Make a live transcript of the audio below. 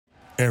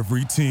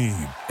Every team,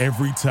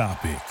 every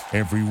topic,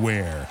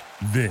 everywhere.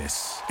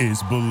 This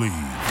is Believe.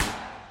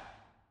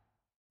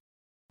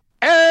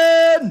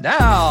 And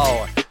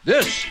now,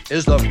 this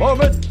is the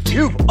moment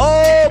you've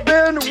all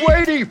been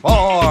waiting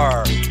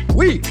for.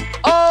 We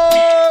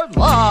are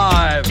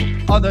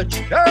live on the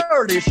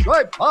Charity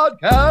Stripe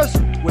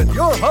podcast with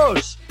your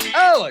hosts,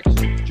 Alex,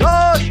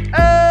 Josh,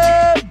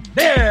 and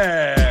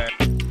Nick.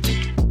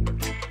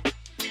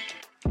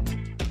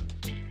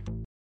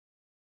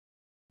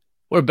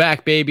 We're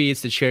back, baby. It's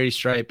the Charity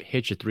Stripe.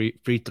 Hit your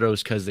free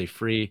throws because they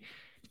free.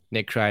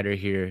 Nick Kreider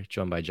here,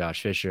 joined by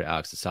Josh Fisher,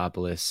 Alex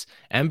Desopoulos.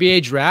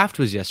 NBA draft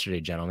was yesterday,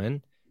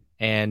 gentlemen.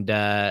 And,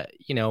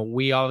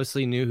 we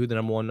obviously knew who the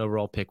number one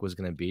overall pick was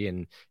going to be.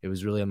 And it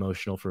was really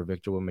emotional for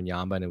Victor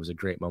Wembanyama, and it was a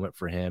great moment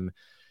for him.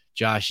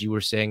 Josh, you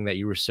were saying that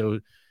you were so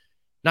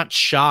not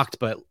shocked,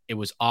 but it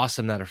was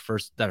awesome that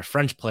a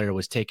French player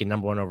was taken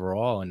number one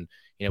overall. And,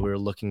 we were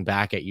looking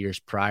back at years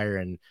prior,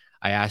 and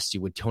I asked you,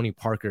 would Tony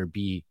Parker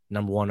be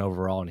number one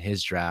overall in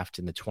his draft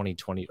in the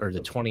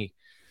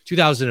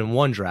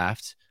 2001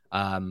 draft?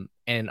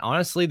 And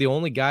honestly, the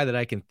only guy that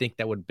I can think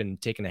that would have been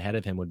taken ahead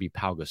of him would be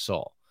Pau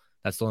Gasol.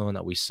 That's the only one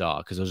that we saw,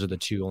 because those are the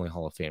two only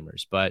Hall of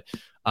Famers. But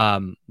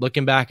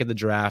looking back at the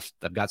draft,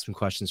 I've got some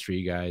questions for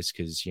you guys,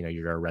 because,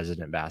 you're a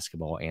resident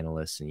basketball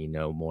analyst and you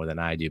know more than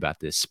I do about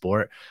this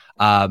sport.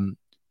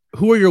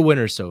 Who are your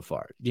winners so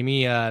far? Give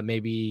me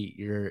maybe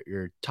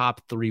your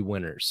top three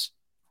winners.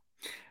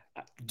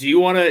 Do you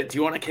want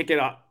to kick it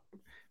off?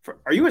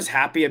 Are you as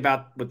happy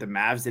about what the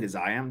Mavs did as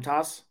I am,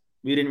 Toss?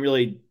 We didn't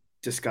really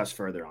discuss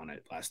further on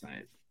it last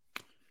night.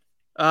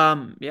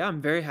 Yeah,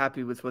 I'm very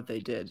happy with what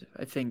they did.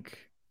 I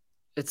think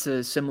it's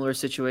a similar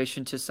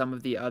situation to some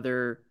of the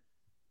other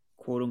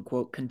quote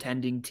unquote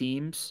contending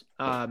teams,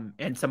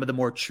 and some of the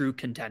more true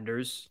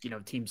contenders,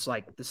 teams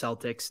like the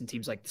Celtics and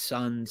teams like the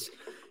Suns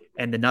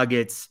and the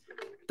Nuggets.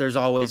 There's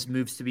always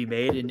moves to be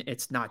made, and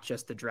it's not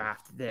just the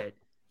draft that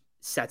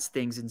sets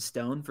things in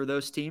stone for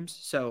those teams.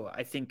 So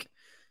I think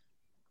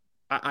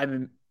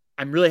I'm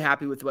really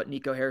happy with what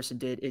Nico Harrison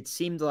did. It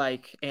seemed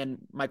like, and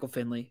Michael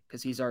Finley,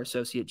 because he's our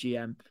associate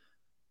GM,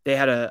 they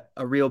had a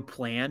real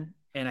plan,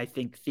 and I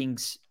think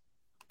things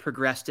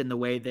progressed in the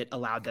way that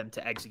allowed them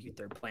to execute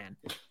their plan,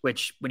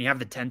 which when you have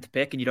the 10th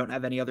pick and you don't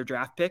have any other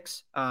draft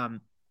picks, I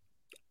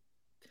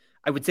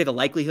would say the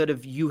likelihood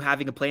of you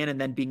having a plan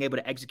and then being able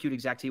to execute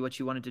exactly what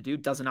you wanted to do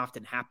doesn't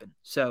often happen.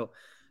 So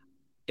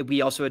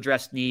we also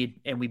addressed need,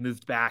 and we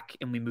moved back,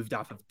 and we moved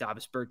off of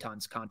Davis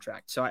Bertans'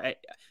 contract. So I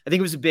think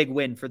it was a big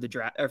win for the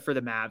draft, or for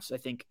the Mavs. I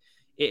think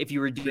if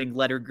you were doing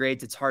letter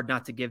grades, it's hard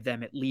not to give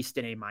them at least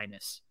an A-.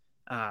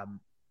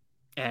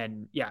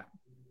 And yeah,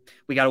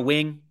 we got a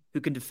wing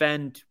who can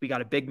defend. We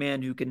got a big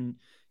man who can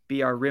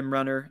be our rim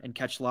runner and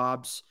catch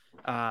lobs.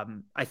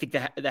 I think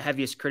the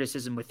heaviest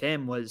criticism with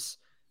him was,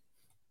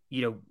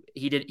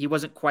 he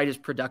wasn't quite as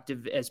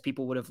productive as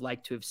people would have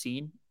liked to have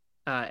seen.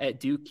 At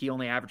Duke, he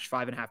only averaged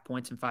 5.5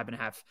 points and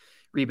 5.5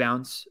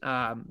 rebounds. He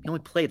only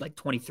played like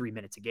 23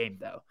 minutes a game,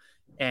 though.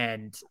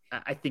 And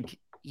I think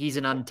he's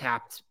an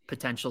untapped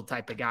potential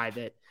type of guy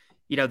that,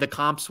 the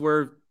comps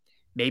were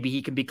maybe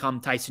he can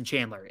become Tyson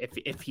Chandler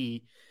if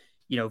he,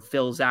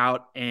 fills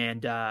out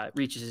and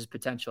reaches his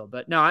potential.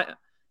 But no,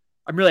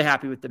 I'm really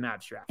happy with the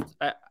Mavs draft.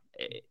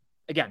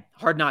 Again,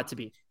 hard not to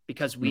be,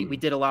 because we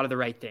did a lot of the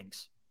right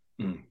things.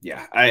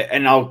 Yeah,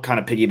 I'll kind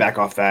of piggyback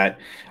off that.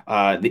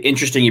 The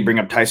interesting you bring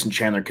up Tyson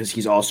Chandler, because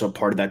he's also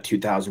part of that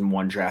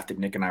 2001 draft that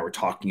Nick and I were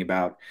talking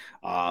about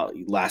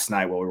last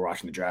night while we were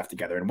watching the draft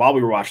together. And while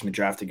we were watching the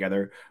draft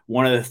together,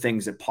 one of the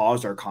things that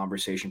paused our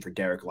conversation for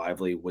Derek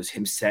Lively was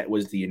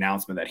the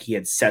announcement that he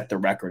had set the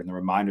record, and the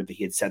reminder that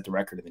he had set the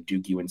record in the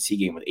Duke UNC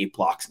game with 8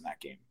 blocks in that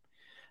game.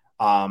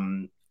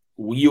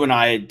 You and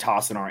I had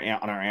tossed on our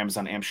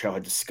Amazon Amp show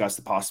had discussed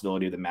the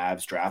possibility of the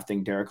Mavs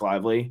drafting Derek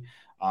Lively.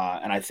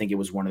 And I think it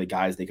was one of the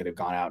guys they could have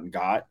gone out and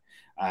got.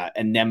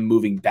 And them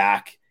moving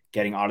back,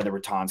 getting out of the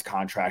Bertans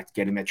contract,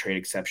 getting that trade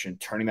exception,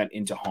 turning that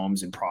into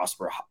Holmes and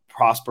Prosper.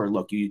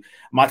 Look, I'm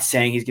not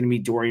saying he's going to be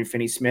Dorian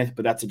Finney-Smith,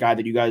 but that's a guy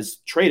that you guys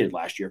traded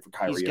last year for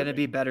Kyrie. He's going to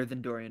be better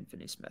than Dorian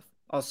Finney-Smith.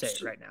 I'll say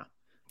it right now.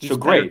 So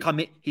great.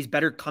 He's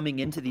better coming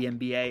into the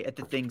NBA at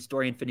the things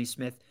Dorian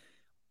Finney-Smith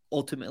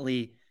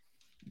ultimately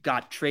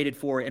got traded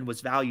for and was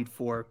valued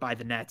for by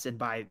the Nets and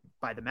by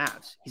the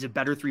Mavs. He's a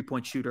better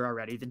 3-point shooter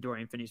already than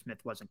Dorian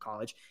Finney-Smith was in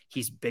college.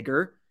 He's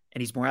bigger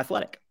and he's more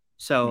athletic.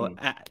 So,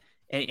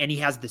 and he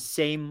has the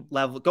same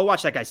level. Go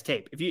watch that guy's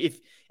tape. If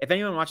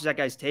anyone watches that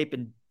guy's tape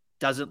and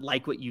doesn't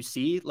like what you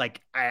see,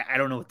 like, I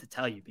don't know what to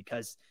tell you,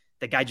 because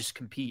the guy just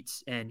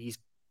competes, and he's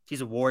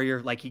a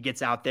warrior. Like, he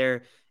gets out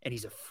there and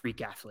he's a freak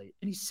athlete,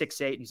 and he's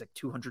 6'8" and he's like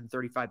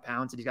 235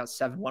 pounds, and he's got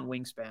 7'1"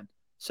 wingspan.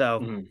 So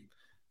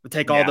we'll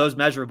take all those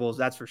measurables.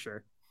 That's for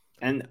sure.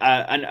 And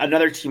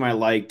another team I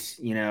liked,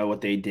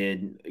 what they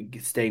did,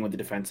 staying with the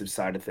defensive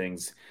side of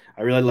things.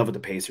 I really love what the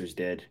Pacers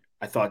did.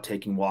 I thought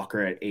taking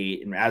Walker at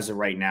 8, and as of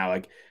right now,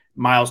 like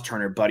Miles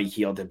Turner, Buddy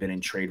Hield have been in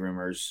trade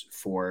rumors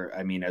for,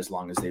 as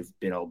long as they've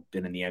been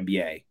in the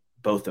NBA.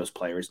 Both those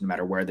players, no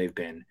matter where they've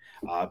been.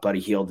 Buddy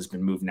Hield has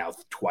been moved now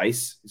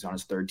twice. He's on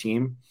his third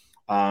team.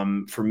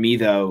 For me,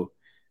 though,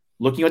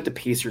 looking at what the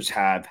Pacers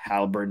have,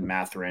 Haliburton,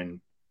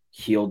 Mathurin,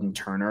 Hield, and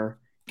Turner,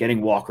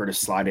 getting Walker to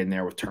slide in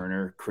there with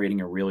Turner,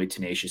 creating a really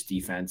tenacious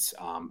defense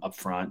up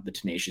front, the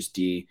tenacious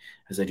D,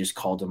 as I just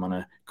called him on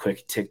a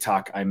quick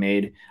TikTok I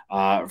made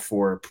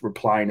for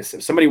replying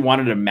to somebody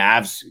wanted a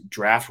Mavs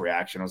draft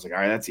reaction. I was like, all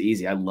right, that's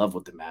easy. I love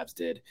what the Mavs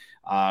did.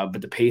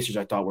 But the Pacers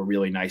I thought were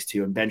really nice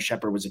too. And Ben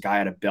Shepherd was a guy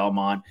out of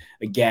Belmont.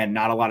 Again,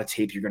 not a lot of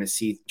tape you're going to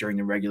see during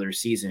the regular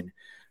season,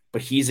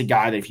 but he's a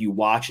guy that if you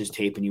watch his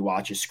tape and you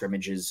watch his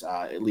scrimmages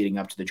leading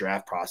up to the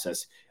draft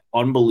process,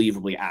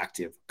 unbelievably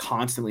active,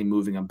 constantly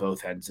moving on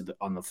both ends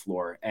on the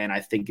floor. And I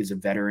think is a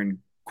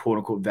veteran, quote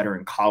unquote,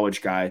 veteran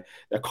college guy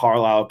that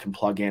Carlisle can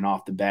plug in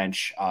off the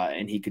bench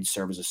and he could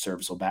serve as a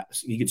serviceable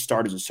he could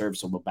start as a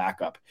serviceable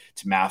backup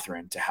to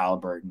Mathurin, to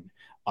Haliburton,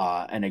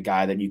 and a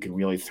guy that you can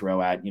really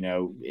throw at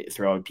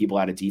people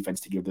out of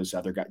defense to give those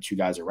other two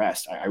guys a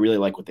rest. I really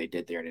like what they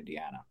did there in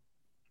Indiana.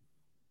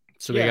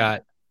 So we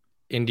got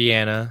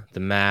Indiana,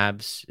 the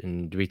Mavs,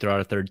 and do we throw out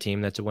a third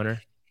team that's a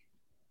winner?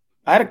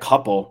 I had a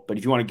couple, but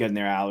if you want to get in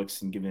there,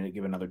 Alex, and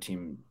give another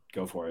team,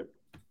 go for it.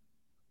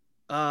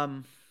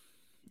 I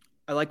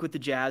like what the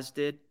Jazz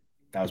did.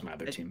 That was my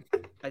other team.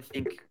 I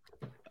think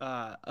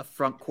a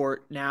front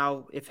court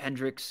now, if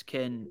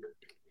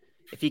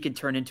he can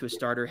turn into a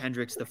starter,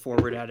 Hendricks, the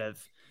forward out of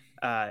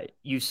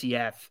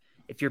UCF,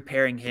 if you're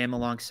pairing him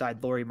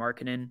alongside Lauri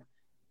Markkanen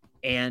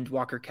and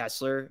Walker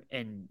Kessler,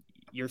 and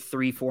your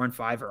 3, 4, and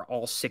 5 are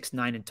all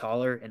 6'9" and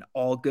taller and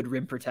all good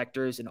rim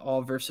protectors and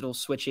all versatile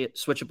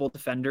switchable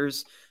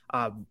defenders.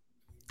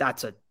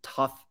 That's a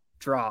tough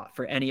draw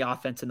for any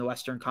offense in the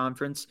Western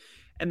Conference.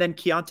 And then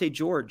Keontae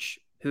George,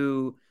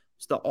 who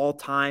is the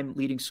all-time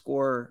leading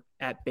scorer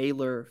at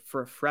Baylor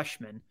for a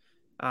freshman.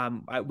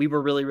 We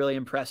were really, really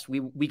impressed.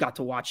 We got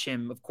to watch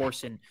him, of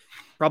course, in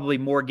probably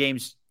more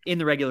games in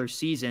the regular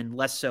season,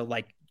 less so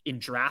like in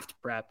draft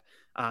prep.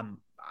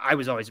 I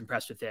was always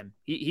impressed with him.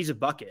 He's a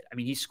bucket. I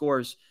mean, he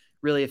scores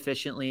really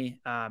efficiently.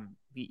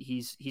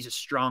 He's a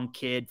strong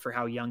kid for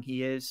how young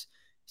he is,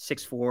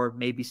 6'4",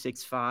 maybe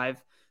 6'5".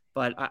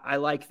 But I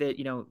like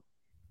that,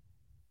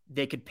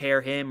 they could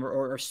pair him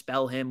or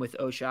spell him with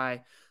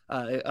Ochai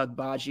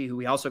Agbaji, who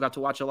we also got to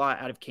watch a lot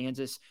out of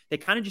Kansas. They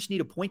kind of just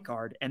need a point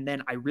guard. And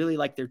then I really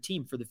like their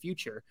team for the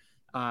future.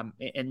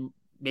 And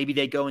maybe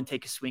they go and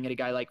take a swing at a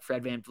guy like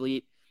Fred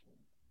VanVleet.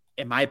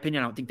 In my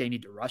opinion, I don't think they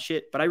need to rush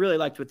it, but I really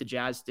liked what the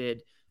Jazz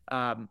did.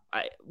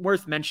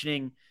 Worth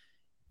mentioning,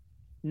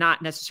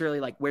 not necessarily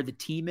like where the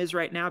team is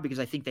right now, because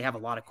I think they have a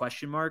lot of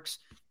question marks,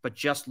 but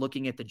just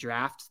looking at the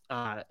draft,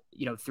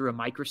 through a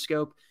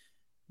microscope,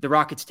 the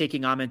Rockets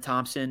taking Amen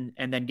Thompson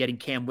and then getting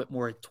Cam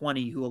Whitmore at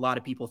 20, who a lot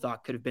of people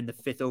thought could have been the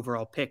 5th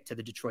overall pick to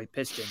the Detroit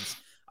Pistons.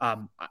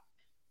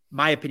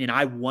 My opinion,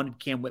 I wanted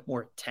Cam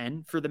Whitmore at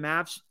 10 for the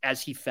Mavs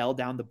as he fell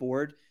down the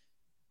board.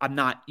 I'm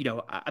not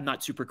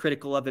super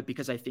critical of it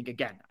because I think,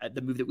 again,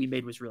 the move that we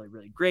made was really,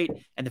 really great.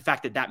 And the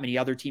fact that many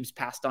other teams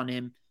passed on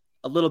him,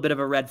 a little bit of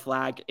a red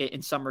flag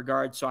in some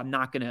regards. So I'm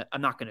not going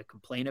to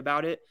complain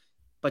about it,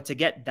 but to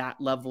get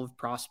that level of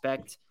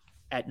prospect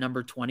at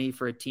number 20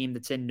 for a team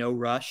that's in no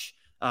rush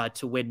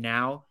to win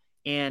now.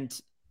 And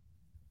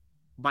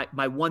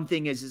my one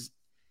thing is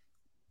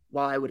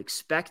while I would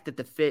expect that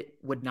the fit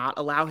would not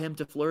allow him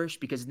to flourish,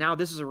 because now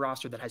this is a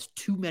roster that has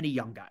too many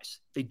young guys.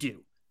 They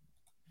do.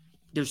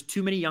 There's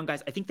too many young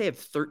guys. I think they have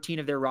 13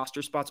 of their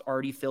roster spots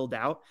already filled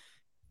out.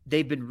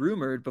 They've been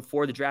rumored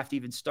before the draft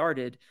even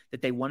started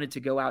that they wanted to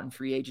go out in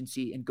free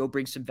agency and go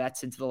bring some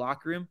vets into the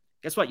locker room.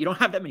 Guess what? You don't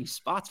have that many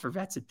spots for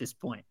vets at this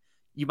point.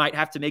 You might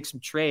have to make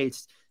some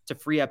trades to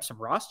free up some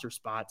roster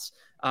spots,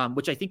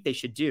 which I think they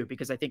should do,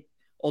 because I think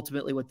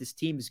ultimately what this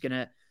team is going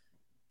to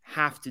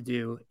have to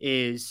do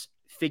is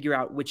figure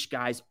out which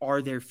guys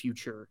are their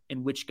future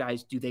and which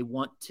guys do they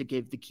want to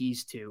give the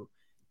keys to.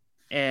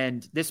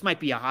 And this might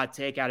be a hot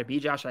take out of B,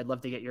 Josh. I'd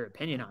love to get your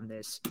opinion on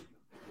this,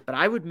 but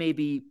I would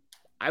maybe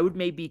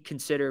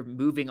consider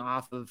moving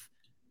off of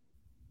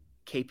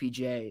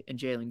KPJ and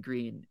Jalen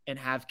Green and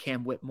have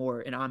Cam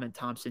Whitmore and Amen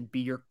Thompson be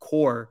your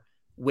core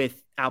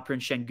with Alperen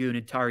Şengün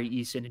and Tari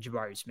Eason and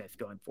Jabari Smith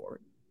going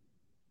forward.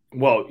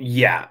 Well,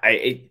 yeah.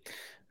 I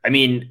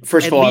mean,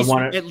 first of all, I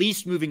want to at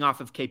least moving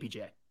off of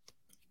KPJ.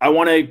 I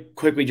want to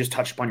quickly just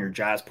touch upon your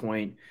Jazz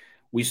point.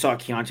 We saw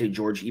Keontae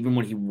George, even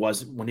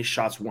when his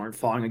shots weren't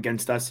falling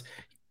against us,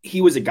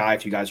 he was a guy,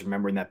 if you guys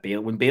remember, in that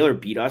when Baylor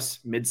beat us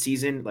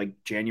midseason,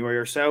 like January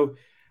or so,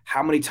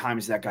 how many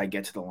times did that guy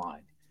get to the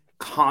line?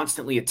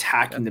 Constantly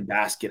attacking the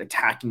basket,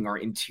 attacking our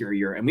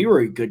interior. And we were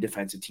a good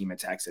defensive team at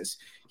Texas.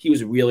 He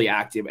was really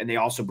active. And they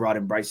also brought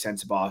in Bryce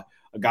Sensabaugh,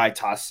 a guy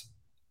toss.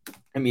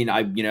 I mean,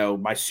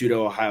 my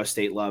pseudo Ohio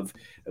State love,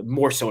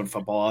 more so in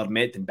football, I'll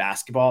admit, than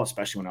basketball,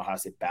 especially when Ohio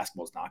State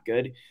basketball is not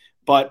good.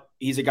 But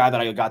he's a guy that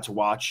I got to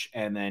watch.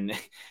 And then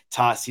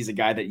Toss, he's a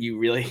guy that you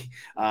really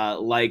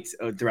liked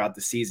throughout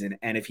the season.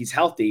 And if he's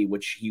healthy,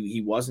 which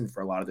he wasn't for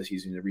a lot of the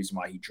season, the reason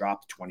why he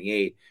dropped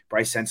 28,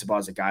 Bryce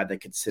Sensabaugh is a guy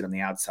that could sit on the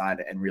outside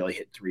and really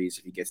hit threes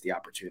if he gets the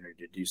opportunity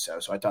to do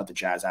so. So I thought the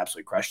Jazz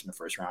absolutely crushed in the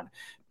first round.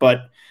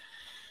 But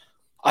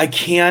I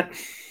can't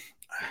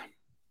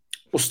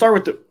We'll start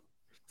with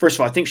first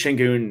of all, I think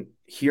Şengün,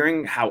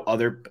 hearing how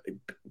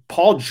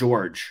Paul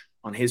George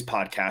on his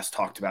podcast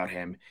talked about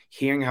him,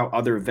 hearing how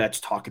other vets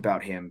talk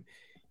about him,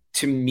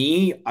 to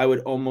me, I would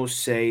almost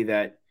say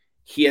that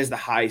he has the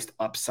highest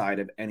upside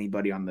of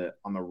anybody on the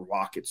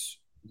Rockets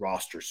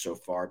roster so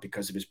far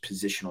because of his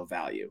positional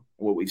value,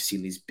 what we've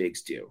seen these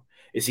bigs do.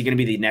 Is he going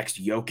to be the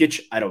next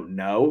Jokic? I don't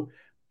know.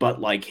 But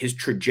like his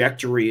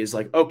trajectory is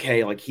like,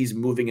 okay, like he's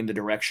moving in the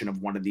direction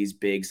of one of these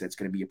bigs that's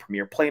going to be a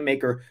premier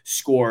playmaker,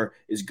 score,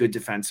 is good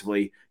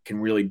defensively, can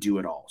really do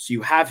it all. So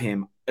you have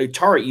him.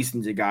 Tara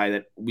Easton's a guy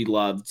that we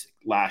loved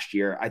last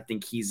year. I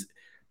think he's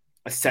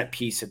a set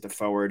piece at the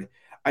forward.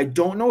 I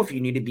don't know if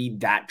you need to be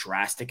that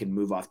drastic and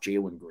move off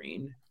Jalen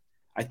Green.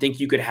 I think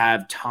you could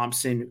have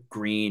Thompson,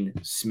 Green,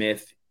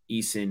 Smith,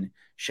 Eason,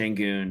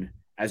 Şengün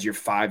as your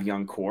 5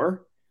 young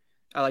core.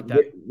 I like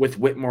that. With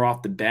Whitmore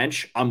off the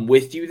bench. I'm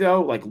with you,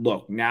 though. Like,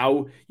 look,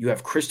 now you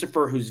have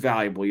Christopher, who's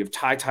valuable. You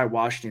have Ty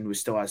Washington, who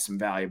still has some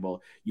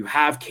valuable. You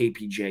have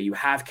KPJ. You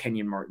have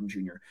Kenyon Martin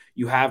Jr.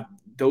 You have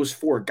those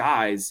 4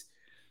 guys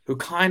who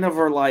kind of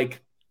are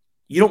like,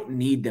 you don't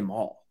need them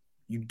all.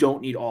 You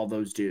don't need all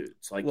those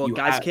dudes. Like, well,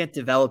 guys can't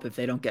develop if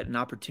they don't get an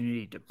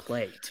opportunity to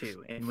play,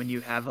 too. And when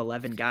you have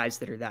 11 guys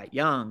that are that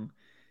young,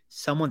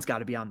 someone's got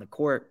to be on the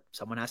court.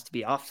 Someone has to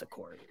be off the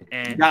court.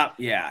 And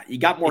you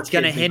got more. It's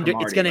going to hinder.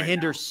 It's going to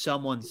hinder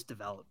someone's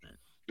development.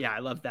 Yeah, I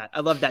love that.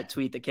 I love that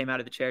tweet that came out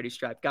of the charity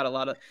stripe. Got a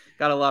lot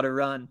of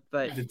run,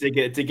 but it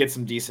did get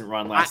some decent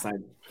run last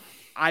night.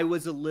 I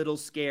was a little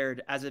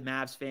scared as a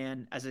Mavs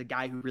fan, as a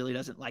guy who really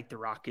doesn't like the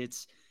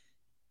Rockets,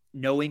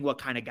 knowing what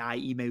kind of guy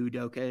Ime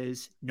Udoka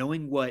is,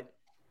 knowing what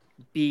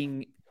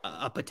being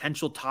a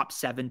potential top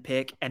 7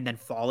 pick and then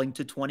falling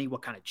to 20,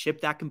 what kind of chip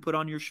that can put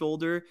on your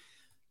shoulder.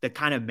 The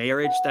kind of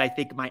marriage that I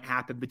think might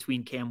happen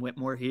between Cam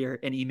Whitmore here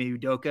and Ime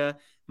Udoka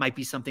might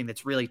be something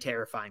that's really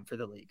terrifying for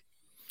the league.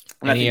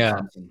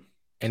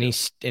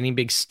 Any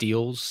big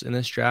steals in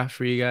this draft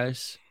for you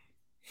guys?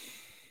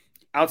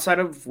 Outside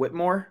of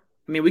Whitmore?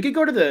 I mean, we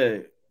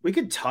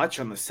could touch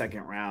on the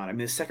second round. I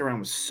mean, the second round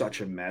was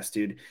such a mess,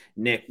 dude.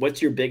 Nick,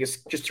 what's your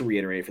biggest, just to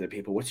reiterate for the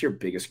people, what's your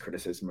biggest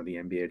criticism of the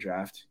NBA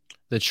draft?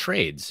 The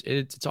trades.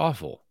 It's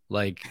awful.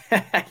 Like,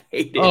 I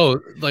hate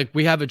it. Like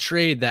we have a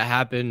trade that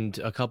happened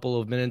a couple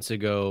of minutes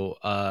ago.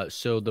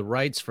 So the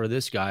rights for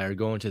this guy are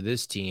going to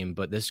this team,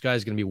 but this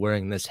guy's going to be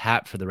wearing this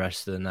hat for the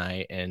rest of the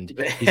night. And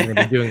he's going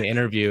to be doing the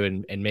interview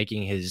and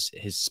making his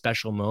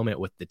special moment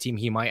with the team.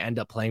 He might end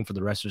up playing for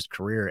the rest of his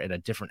career in a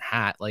different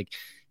hat. Like,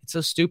 it's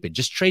so stupid.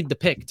 Just trade the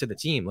pick to the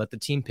team. Let the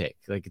team pick.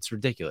 Like, it's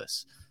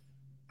ridiculous.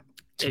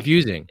 It's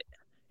confusing.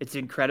 It's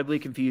incredibly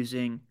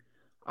confusing.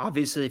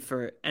 Obviously,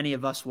 for any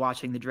of us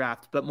watching the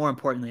draft, but more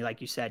importantly, like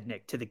you said,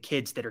 Nick, to the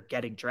kids that are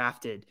getting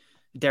drafted,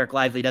 Derek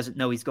Lively doesn't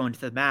know he's going to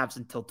the Mavs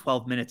until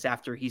 12 minutes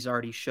after he's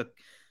already shook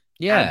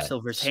Adam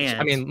Silver's hand.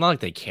 I mean, not like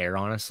they care,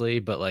 honestly,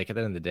 but like at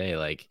the end of the day,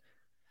 like,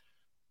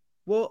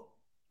 well,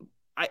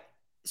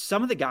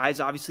 some of the guys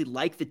obviously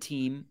like the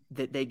team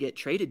that they get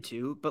traded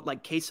to, but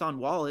like Cason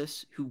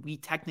Wallace, who we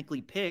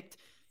technically picked,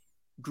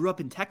 grew up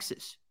in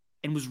Texas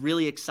and was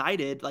really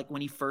excited, like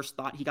when he first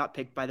thought he got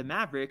picked by the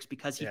Mavericks,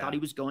 because he thought he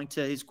was going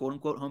to his quote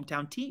unquote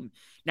hometown team.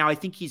 Now I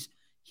think he's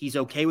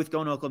okay with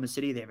going to Oklahoma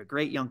City. They have a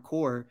great young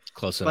core.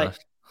 Close enough.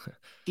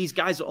 These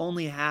guys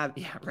only have,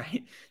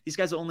 These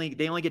guys only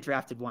get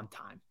drafted one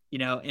time,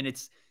 and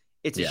it's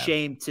a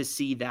shame to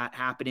see that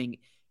happening.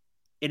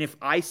 And if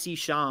I see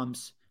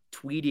Shams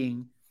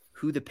tweeting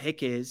who the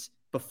pick is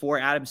before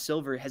Adam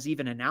Silver has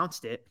even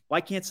announced it,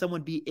 why can't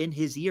someone be in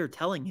his ear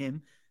telling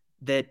him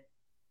that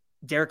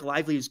Derek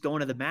Lively is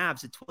going to the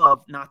Mavs at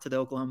 12, not to the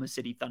Oklahoma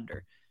City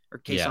Thunder, or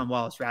Cason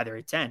Wallace rather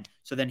at 10.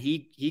 So then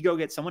he go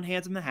get someone,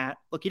 hands him the hat.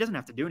 Look, he doesn't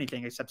have to do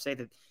anything except say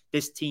that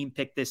this team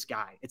picked this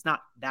guy. It's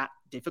not that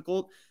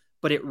difficult,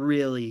 but it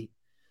really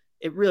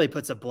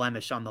puts a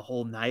blemish on the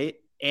whole night.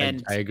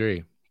 And I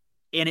agree.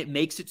 And it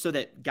makes it so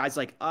that guys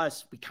like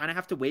us, we kind of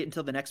have to wait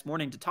until the next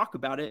morning to talk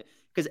about it.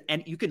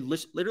 And you can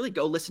literally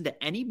go listen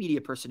to any media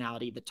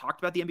personality that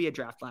talked about the NBA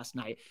draft last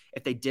night.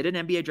 If they did an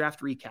NBA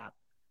draft recap,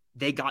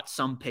 they got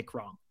some pick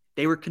wrong.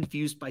 They were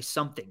confused by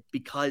something,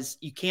 because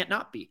you can't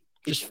not be.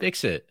 Just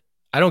fix it.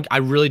 I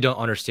really don't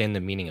understand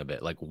the meaning of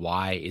it. Like,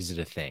 why is it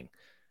a thing?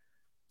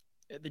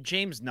 The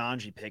James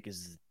Nanji pick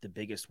is the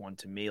biggest one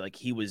to me. Like,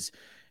 he was.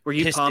 Were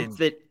you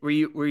pumped were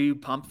you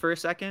pumped for a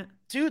second?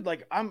 Dude,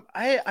 like I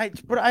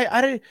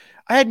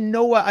had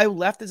no. I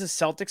left as a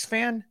Celtics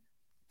fan.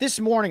 This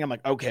morning, I'm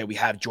like, okay, we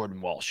have Jordan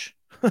Walsh,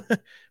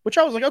 which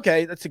I was like,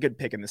 okay, that's a good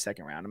pick in the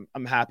second round.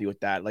 I'm happy with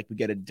that. Like, we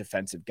get a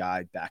defensive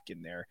guy back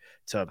in there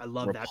I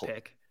love that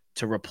pick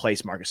to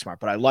replace Marcus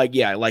Smart. But I like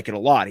it a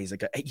lot. He's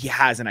like he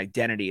has an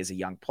identity as a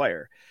young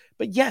player.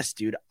 But yes,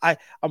 dude, I'm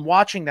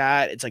watching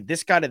that. It's like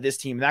this guy to this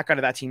team, that guy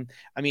to that team.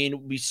 I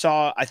mean,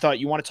 I thought,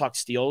 you want to talk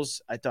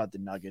steals? I thought the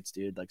Nuggets,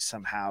 dude, like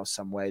somehow,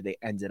 some way they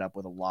ended up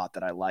with a lot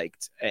that I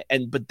liked.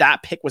 But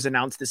that pick was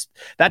announced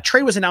that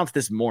trade was announced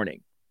this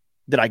morning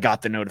that I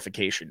got the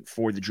notification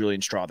for the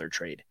Julian Strawther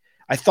trade.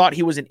 I thought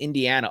he was in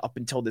Indiana up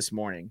until this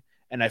morning.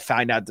 And I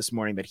find out this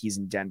morning that he's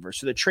in Denver.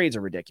 So the trades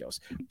are ridiculous.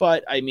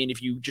 But I mean,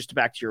 if you just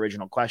back to your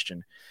original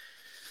question,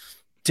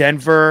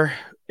 Denver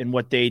and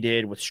what they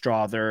did with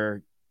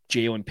Strother,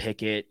 Jalen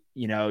Pickett,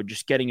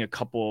 just getting a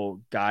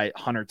couple guys,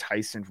 Hunter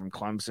Tyson from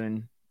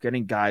Clemson,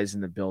 getting guys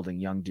in the building,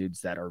 young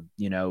dudes that are,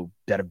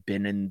 that have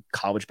been in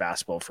college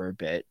basketball for a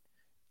bit,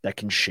 that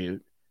can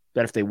shoot,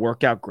 that if they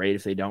work out great,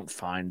 if they don't,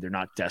 fine. They're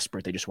not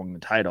desperate. They just won the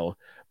title.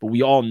 But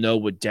we all know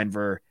what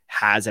Denver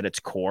has at its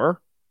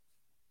core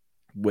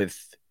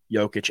with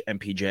Jokic,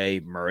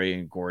 MPJ, Murray,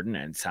 and Gordon.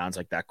 And it sounds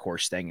like that core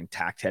staying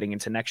intact heading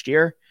into next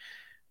year.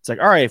 It's like,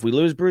 all right, if we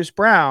lose Bruce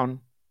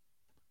Brown,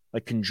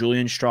 like can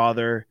Julian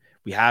Strother,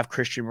 we have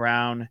Christian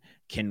Brown,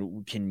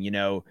 can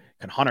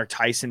Hunter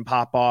Tyson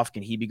pop off?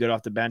 Can he be good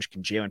off the bench?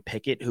 Can Jalen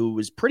Pickett, who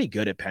was pretty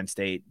good at Penn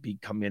State, be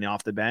coming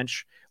off the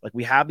bench? Like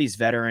we have these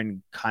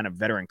veteran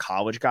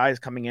college guys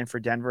coming in for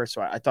Denver.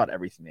 So I thought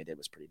everything they did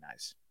was pretty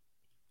nice.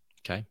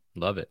 Okay.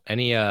 Love it.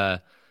 Any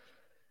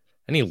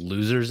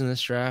losers in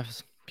this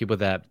draft? People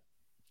that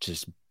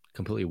just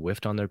completely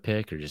whiffed on their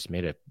pick or just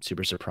made a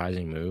super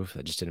surprising move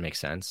that just didn't make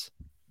sense?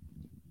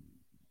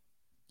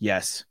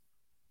 Yes.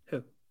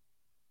 Who?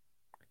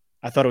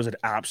 I thought it was an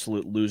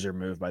absolute loser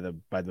move by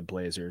the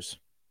Blazers.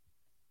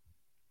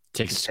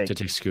 To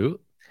take Scoot?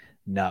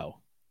 No.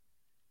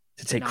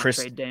 To take Not Chris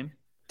trade Dame.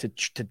 To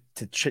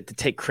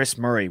take Chris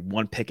Murray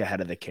one pick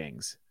ahead of the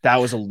Kings. That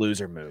was a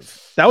loser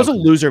move. That was a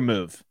loser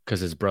move. Because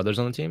his brother's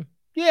on the team?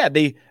 Yeah,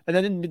 and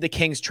then the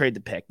Kings trade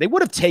the pick. They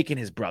would have taken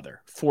his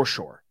brother for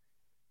sure.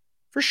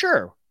 For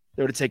sure.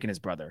 They would have taken his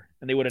brother.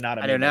 And they would have not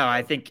have. I don't know.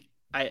 I think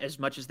as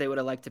much as they would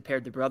have liked to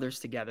pair the brothers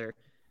together,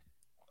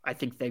 I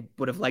think they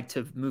would have liked to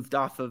have moved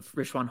off of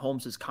Richaun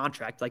Holmes's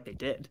contract like they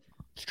did.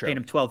 It's true. Paid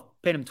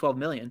him $12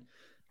 million.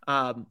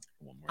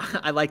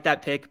 I like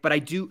that pick, but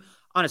I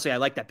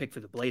like that pick for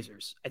the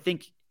Blazers. I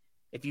think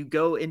if you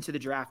go into the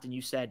draft and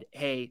you said,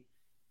 hey,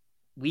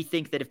 we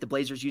think that if the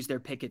Blazers use their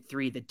pick at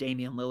 3, that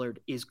Damian Lillard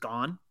is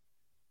gone.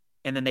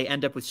 And then they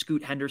end up with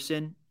Scoot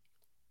Henderson,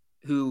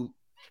 who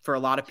for a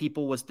lot of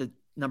people was the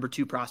number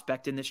 2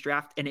 prospect in this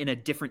draft and in a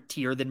different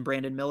tier than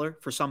Brandon Miller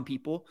for some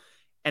people.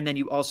 And then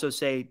you also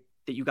say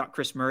that you got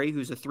Chris Murray,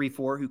 who's a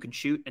 3-4 who can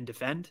shoot and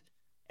defend.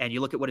 And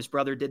you look at what his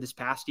brother did this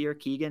past year,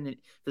 Keegan,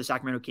 for the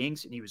Sacramento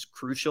Kings, and he was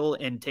crucial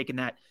in taking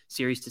that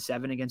series to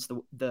 7 against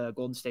the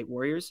Golden State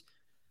Warriors.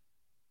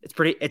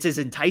 It's as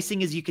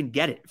enticing as you can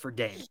get it for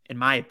Dame, in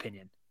my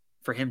opinion,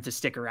 for him to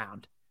stick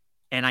around.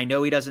 And I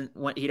know he doesn't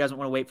want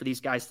to wait for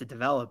these guys to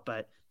develop,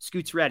 but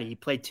Scoot's ready. He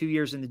played 2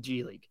 years in the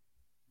G League.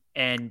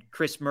 And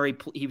Chris Murray,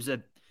 he was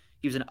an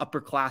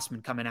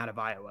upperclassman coming out of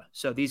Iowa.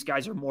 So these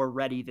guys are more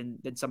ready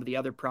than some of the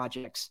other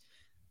projects,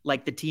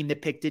 like the team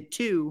that picked it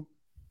too,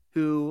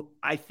 who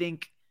I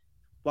think,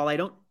 while I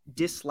don't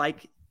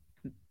dislike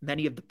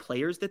many of the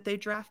players that they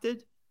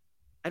drafted,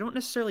 I don't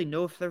necessarily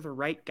know if they're the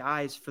right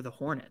guys for the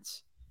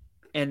Hornets.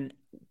 And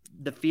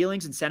the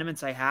feelings and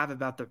sentiments I have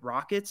about the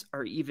Rockets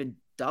are even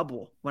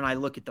double when I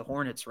look at the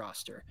Hornets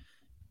roster.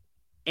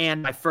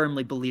 And I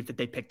firmly believe that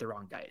they picked the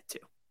wrong guy at 2.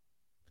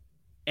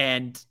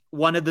 And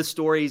one of the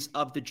stories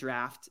of the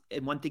draft,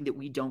 and one thing that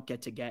we don't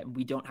get to get, and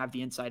we don't have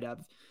the inside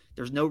of,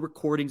 there's no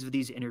recordings of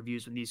these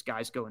interviews when these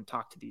guys go and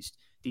talk to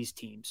these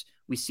teams.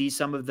 We see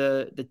some of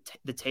the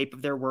tape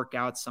of their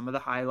workouts, some of the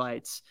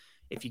highlights.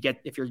 If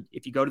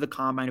you go to the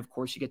combine, of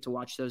course, you get to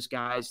watch those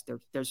guys.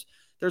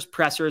 There's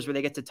pressers where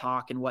they get to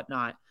talk and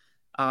whatnot.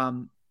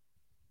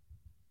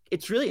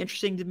 It's really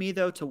interesting to me,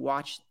 though, to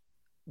watch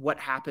what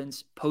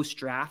happens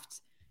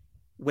post-draft,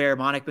 where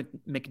Monica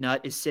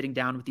McNutt is sitting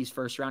down with these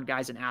first-round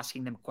guys and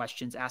asking them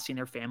questions, asking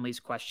their families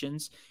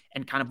questions,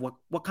 and kind of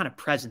what kind of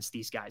presence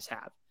these guys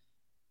have.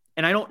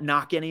 And I don't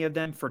knock any of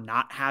them for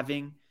not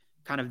having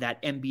kind of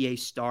that NBA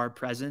star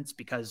presence,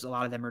 because a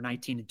lot of them are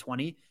 19 and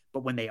 20.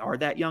 But when they are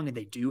that young and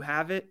they do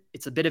have it,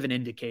 it's a bit of an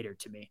indicator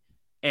to me.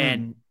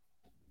 And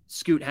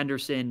Scoot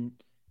Henderson,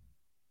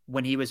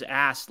 when he was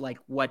asked like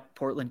what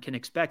Portland can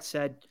expect,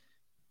 said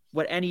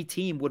what any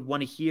team would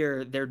want to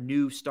hear their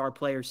new star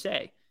player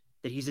say,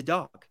 that he's a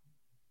dog.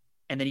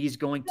 And that he's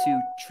going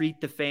to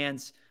treat the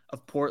fans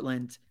of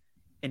Portland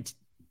and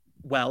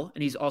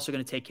he's also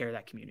going to take care of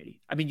that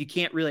community. I mean, you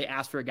can't really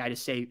ask for a guy to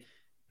say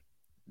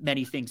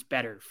many things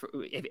better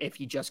if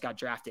he just got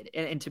drafted.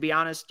 And to be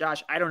honest,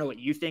 Josh, I don't know what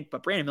you think,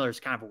 but Brandon Miller is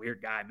kind of a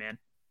weird guy, man.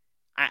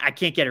 I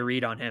can't get a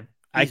read on him.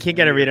 I can't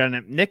get a read on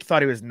him. Nick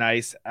thought he was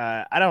nice.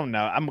 I don't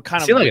know. I'm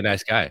kind of seemed like a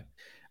nice guy.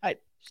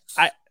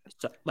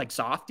 Like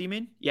soft, do you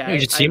mean? Yeah. He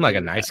just seemed like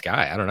a nice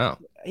guy. I don't know.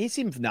 He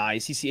seemed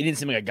nice. He didn't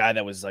seem like a guy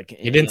that was like.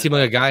 He didn't seem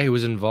like a guy who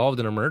was involved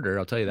in a murder.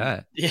 I'll tell you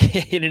that.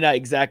 He did not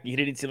exactly. He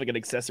didn't seem like an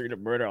accessory to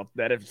murder.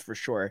 That is for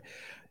sure.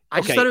 I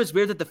just thought it was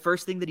weird that the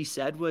first thing that he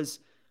said was,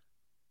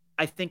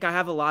 "I think I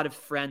have a lot of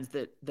friends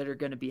that are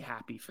going to be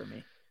happy for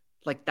me."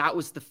 Like that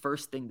was the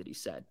first thing that he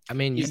said. I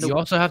mean, you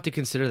also have to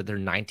consider that they're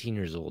 19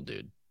 years old,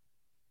 dude.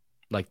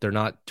 Like they're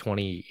not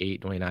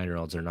 28,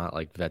 29-year-olds. They're not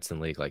like vets in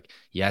the league. Like,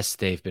 yes,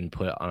 they've been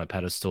put on a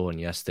pedestal, and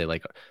yes,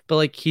 but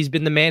like he's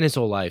been the man his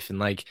whole life, and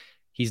like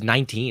he's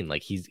 19.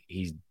 Like he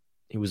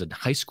was in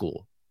high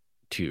school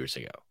 2 years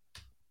ago.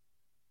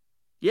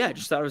 Yeah, I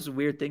just thought it was a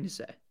weird thing to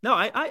say. No,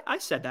 I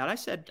said that. I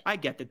said I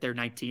get that they're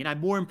 19. I'm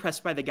more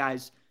impressed by the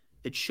guys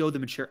that show the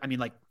mature. I mean,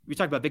 like you're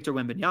talking about Victor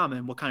Wembanyama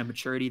and what kind of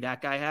maturity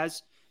that guy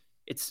has.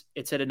 It's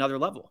at another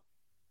level.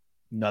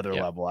 Another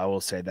level, I will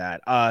say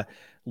that.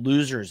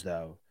 Losers,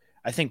 though,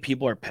 I think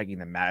people are pegging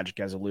the Magic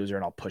as a loser,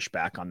 and I'll push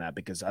back on that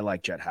because I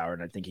like Jet Howard,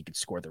 and I think he could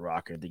score the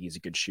rock. I think he's a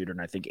good shooter,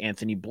 and I think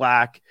Anthony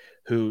Black,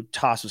 who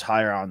Toss was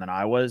higher on than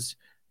I was,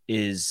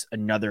 is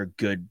another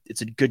good.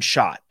 It's a good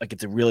shot. Like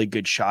it's a really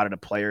good shot at a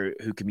player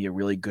who can be a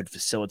really good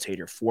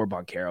facilitator for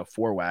Banchero,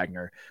 for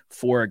Wagner,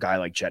 for a guy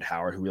like Jet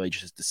Howard, who really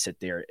just has to sit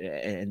there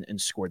and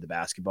score the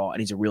basketball. And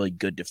he's a really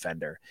good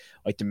defender.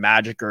 Like the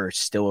Magic are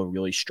still a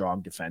really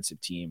strong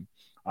defensive team.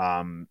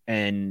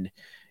 And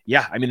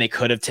yeah, I mean, they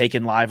could have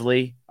taken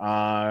Lively.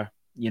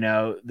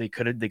 They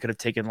could have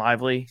taken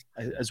Lively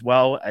as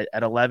well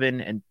at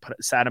 11 and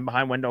sat him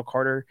behind Wendell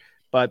Carter.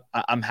 But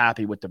I'm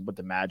happy with what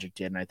the Magic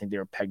did, and I think they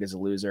were pegged as a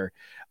loser.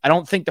 I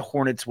don't think the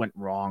Hornets went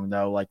wrong,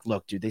 though. Like,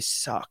 look, dude, they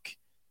suck.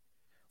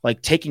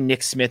 Like, taking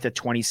Nick Smith at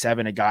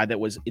 27, a guy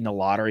that was in the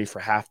lottery for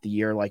half the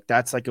year, like,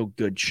 that's like a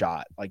good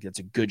shot. Like, that's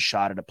a good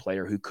shot at a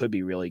player who could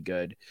be really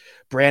good.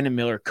 Brandon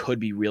Miller could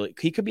be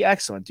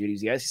excellent, dude.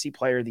 He's the SEC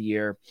Player of the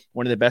Year,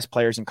 one of the best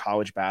players in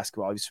college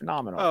basketball. He's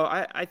phenomenal. Oh,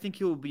 I think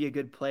he will be a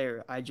good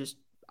player.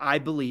 I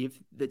believe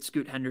that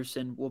Scoot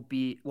Henderson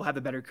will have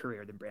a better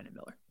career than Brandon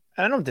Miller.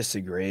 I don't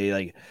disagree.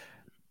 Like,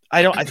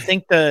 I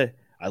think I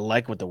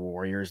like what the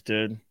Warriors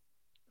did.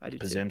 I do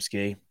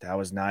Podziemski, that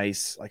was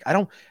nice. Like,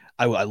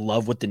 I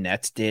love what the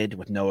Nets did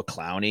with Noah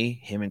Clowney.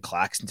 Him and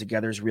Claxton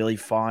together is really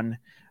fun.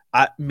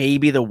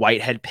 Maybe the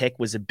Whitehead pick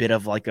was a bit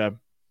of like a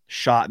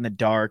shot in the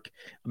dark.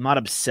 I'm not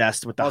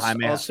obsessed with the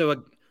Jaime.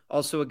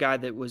 Also a guy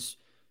that was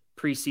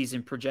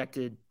preseason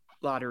projected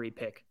lottery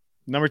pick.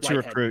 Number 2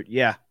 recruit.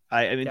 Yeah.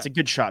 I mean, it's a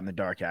good shot in the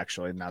dark,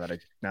 actually, now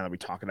that we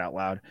talk it out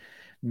loud.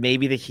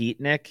 Maybe the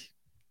Heat, Nick.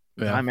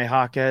 Yeah. Jaime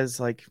Jaquez,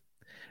 like,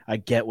 I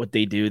get what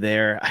they do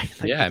there. I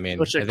think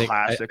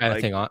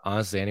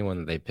honestly, anyone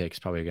that they pick is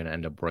probably going to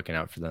end up working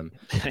out for them.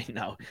 I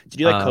know. Did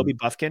you like Kobe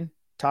Buffkin?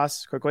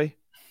 Toss quickly.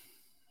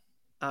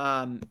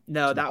 No,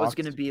 that was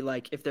going to be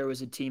like if there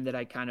was a team that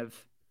I kind of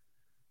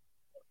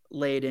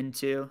laid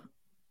into,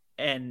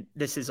 and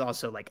this is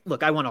also like,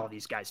 look, I want all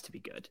these guys to be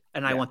good,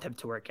 and I want them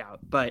to work out,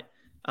 but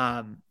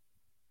I'm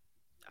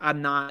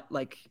not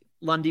like.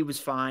 Lundy was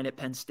fine at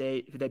Penn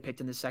State, who they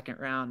picked in the second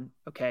round.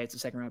 Okay, it's a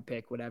second round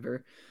pick,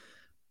 whatever.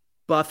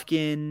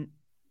 Buffkin,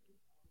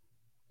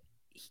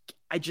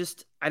 I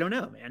don't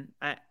know, man.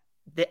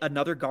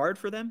 Another guard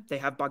for them. They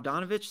have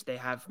Bogdanovich, they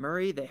have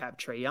Murray, they have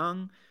Trae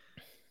Young.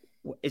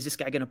 Is this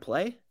guy going to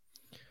play?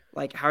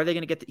 Like, how are they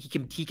going to get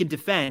he can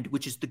defend,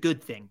 which is the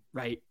good thing,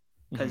 right?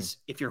 Because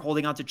if you're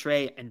holding on to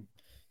Trae, and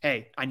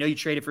hey, I know you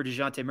traded for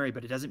DeJounte Murray,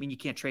 but it doesn't mean you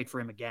can't trade for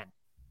him again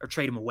or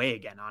trade him away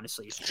again.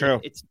 Honestly, it's true.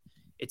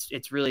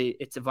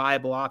 It's a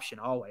viable option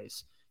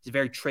always. He's a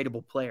very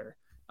tradable player.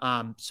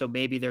 So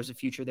maybe there's a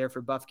future there for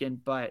Buffkin,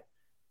 but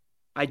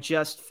I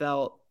just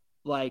felt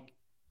like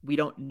we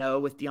don't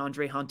know with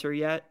DeAndre Hunter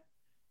yet.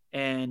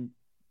 And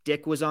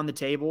Dick was on the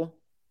table.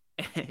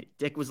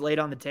 Dick was laid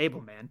on the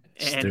table, man.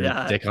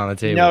 And Dick on the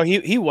table. No,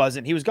 he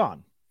wasn't. He was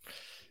gone.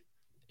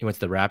 He went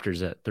to the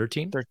Raptors at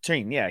 13?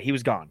 13, yeah. He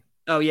was gone.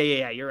 Oh,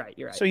 yeah. You're right.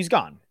 So he's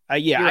gone.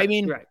 You're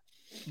right.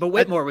 But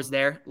Whitmore was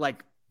there.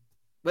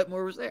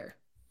 Whitmore was there.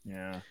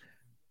 Yeah.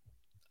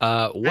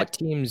 What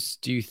teams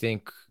do you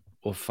think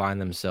will find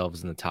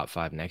themselves in the top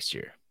 5 next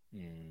year?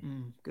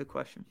 Good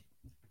question.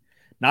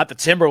 Not the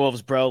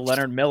Timberwolves, bro.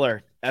 Leonard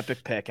Miller,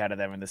 epic pick out of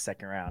them in the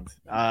second round.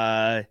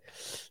 I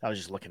was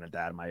just looking at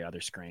that on my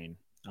other screen.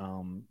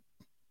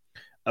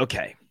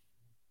 Okay.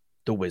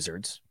 The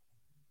Wizards.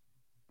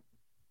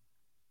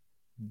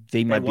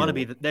 They want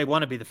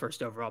to be the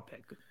first overall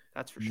pick.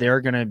 That's for sure.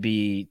 They're going to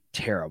be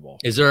terrible.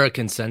 Is there a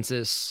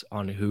consensus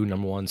on who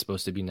number 1 is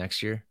supposed to be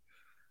next year?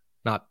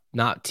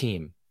 Not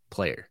team,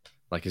 player.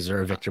 Like, is there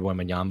a Victor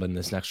Wembanyama in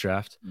this next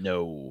draft?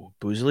 No.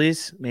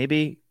 Boozleys,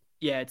 maybe?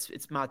 Yeah, it's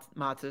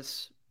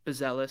Matas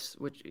Buzelis,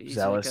 which he's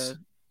like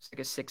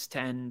a 6'10",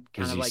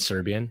 kind of like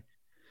Serbian.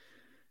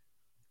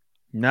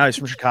 No, he's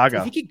from Chicago.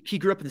 I think he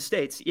grew up in the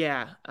States.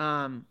 Yeah.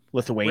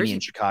 Lithuanian,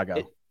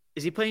 Chicago.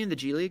 Is he playing in the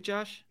G League,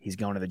 Josh? He's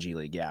going to the G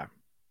League, yeah.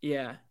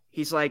 Yeah.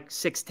 He's like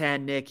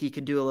 6'10", Nick. He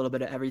can do a little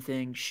bit of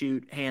everything: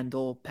 shoot,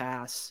 handle,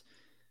 pass.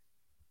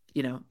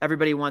 You know,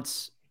 everybody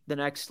wants the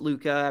next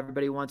Luka.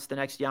 Everybody wants the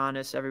next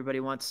Giannis.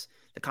 Everybody wants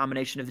the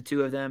combination of the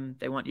two of them.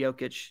 They want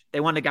Jokic. They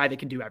want a guy that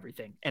can do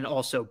everything and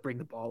also bring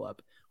the ball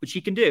up, which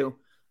he can do.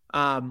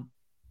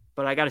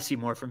 But I got to see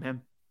more from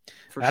him.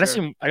 I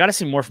got to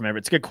see more from him.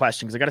 It's a good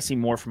question because I got to see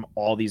more from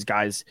all these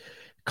guys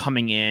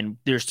coming in.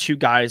 There's 2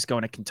 guys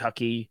going to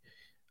Kentucky.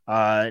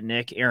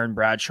 Nick, Aaron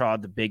Bradshaw,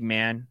 the big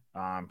man.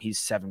 He's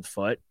 7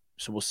 foot.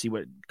 So we'll see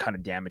what kind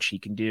of damage he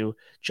can do.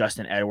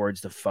 Justin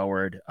Edwards, the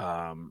forward.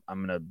 I'm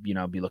gonna,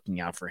 be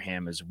looking out for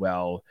him as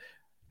well.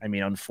 I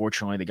mean,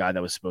 unfortunately, the guy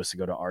that was supposed to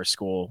go to our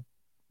school,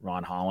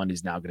 Ron Holland,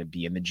 is now going to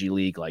be in the G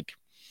League. Like,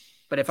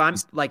 but if I'm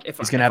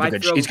he's gonna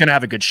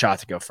have a good shot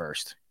to go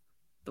first.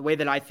 the way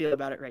that I feel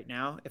about it right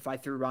now, if I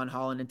threw Ron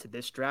Holland into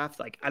this draft,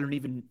 like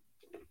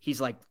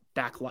he's like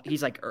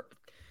he's like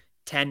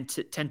 10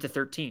 to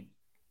 13.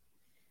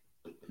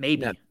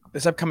 Maybe. Yeah,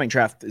 this upcoming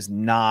draft is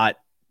not.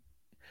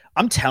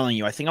 I'm telling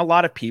you, I think a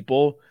lot of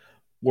people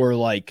were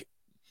like,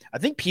 I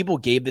think people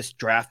gave this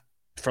draft,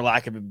 for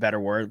lack of a better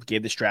word,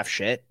 gave this draft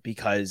shit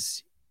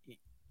because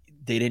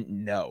they didn't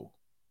know.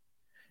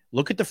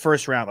 Look at the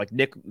first round. Like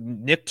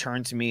Nick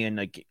turned to me and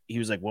like he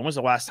was like, "When was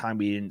the last time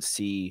we didn't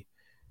see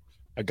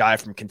a guy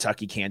from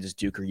Kentucky, Kansas,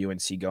 Duke, or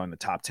UNC go in the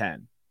top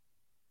 10?"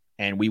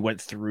 And we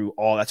went through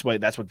all. That's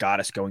what got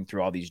us going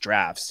through all these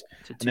drafts.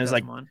 And it was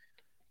like,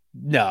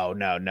 no.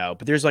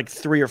 But there's like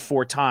 3 or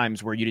 4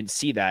 times where you didn't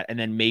see that, and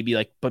then maybe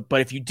like, but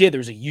if you did,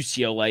 there's a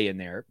UCLA in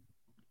there.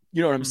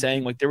 You know what I'm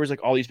saying? Like there was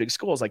like all these big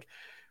schools like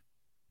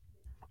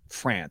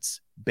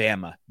France,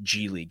 Bama,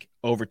 G League,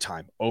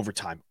 overtime,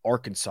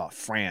 Arkansas,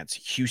 France,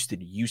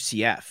 Houston,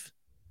 UCF.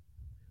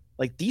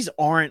 Like these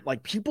aren't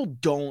like people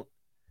don't.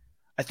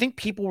 I think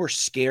people were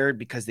scared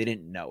because they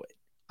didn't know it.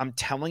 I'm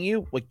telling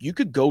you, like you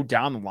could go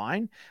down the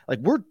line. Like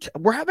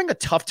we're having a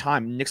tough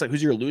time. Nick's like,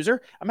 who's your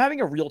loser? I'm having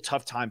a real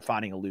tough time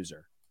finding a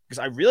loser because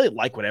I really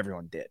like what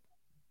everyone did.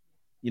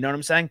 You know what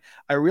I'm saying?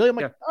 I really am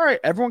like, all right,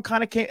 everyone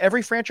kind of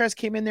every franchise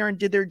came in there and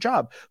did their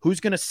job. Who's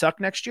going to suck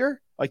next year?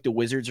 Like the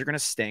Wizards are going to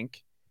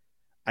stink.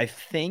 I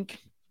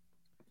think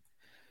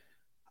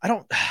I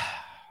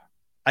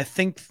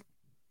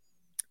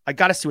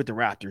got to see what the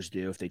Raptors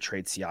do if they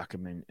trade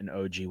Siakam and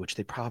OG, which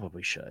they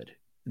probably should.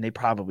 And they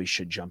probably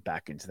should jump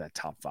back into that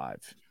top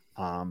 5.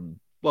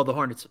 Well, the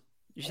Hornets.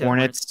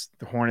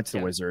 The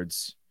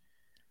Wizards.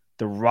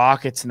 The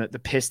Rockets and the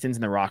Pistons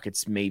and the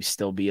Rockets may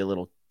still be a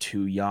little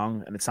too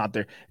young. And it's not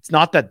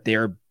that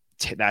they're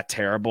that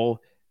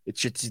terrible. It's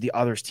just these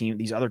other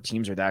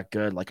teams are that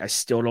good. Like I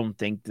still don't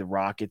think the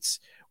Rockets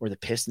or the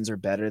Pistons are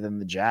better than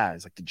the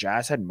Jazz. Like the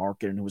Jazz had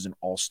Markkanen, who was an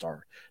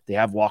all-star. They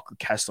have Walker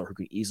Kessler, who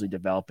could easily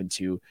develop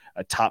into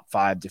a top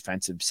 5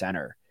 defensive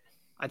center.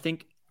 I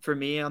think for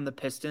me on the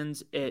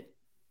Pistons, it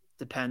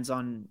depends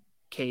on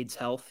Cade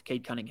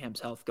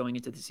Cunningham's health going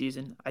into the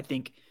season. I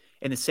think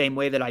in the same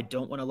way that I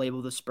don't want to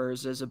label the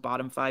Spurs as a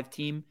bottom 5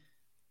 team,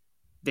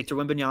 Victor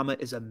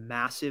Wembanyama is a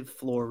massive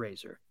floor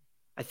raiser.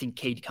 I think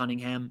Cade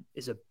Cunningham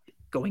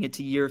going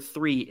into year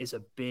 3 is a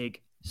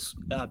big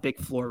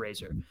floor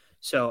raiser.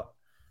 So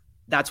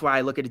that's why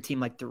I look at a team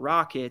like the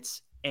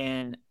Rockets,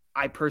 and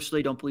I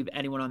personally don't believe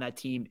anyone on that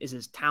team is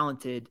as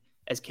talented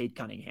as Cade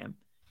Cunningham.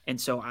 And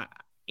so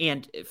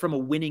and from a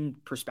winning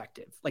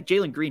perspective, like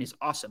Jalen Green is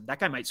awesome. That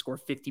guy might score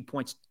 50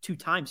 points 2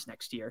 times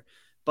next year,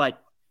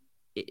 but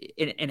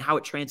in how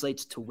it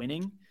translates to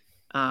winning,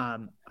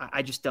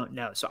 I just don't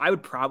know. So I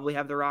would probably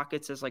have the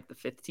Rockets as like the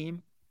 5th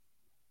team.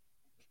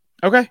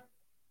 Okay.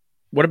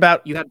 What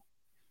about you?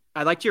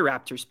 I liked your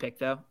Raptors pick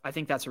though. I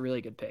think that's a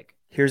really good pick.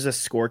 Here's a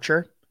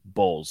scorcher: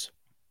 Bulls,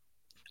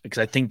 because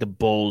I think the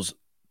Bulls,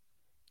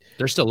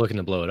 they're still looking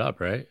to blow it up,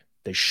 right?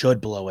 They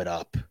should blow it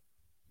up.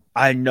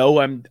 I know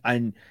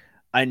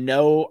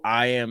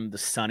I am the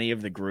Sonny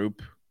of the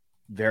group,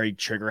 very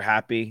trigger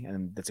happy,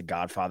 and that's a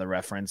Godfather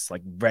reference,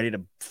 like ready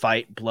to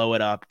fight, blow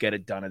it up, get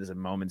it done at a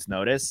moment's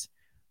notice.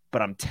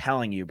 But I'm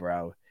telling you,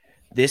 bro,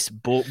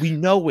 we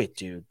know it,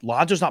 dude.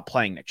 Lonzo's not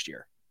playing next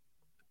year.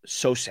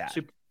 So sad.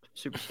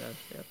 Super sad.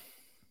 Yeah.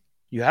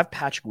 You have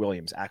Patrick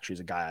Williams, actually, is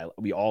a guy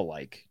we all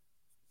like.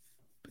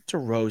 But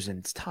DeRozan,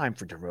 it's time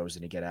for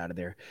DeRozan to get out of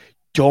there.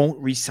 Don't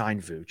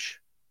re-sign Vooch.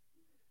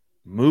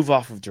 Move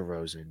off of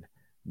DeRozan.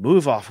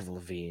 Move off of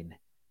Levine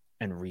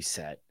and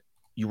reset.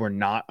 They're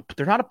not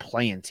a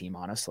play-in team,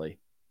 honestly.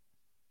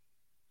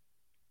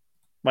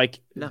 Like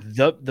no.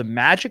 the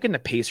Magic and the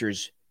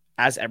Pacers,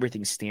 as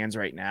everything stands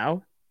right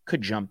now,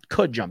 could jump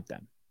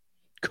them.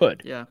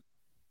 Could. Yeah.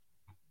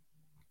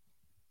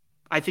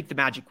 I think the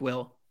Magic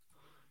will.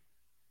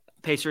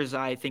 Pacers,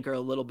 I think, are a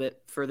little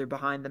bit further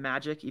behind the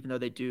Magic, even though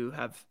they do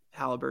have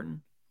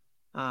Halliburton.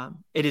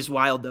 It is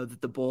wild, though,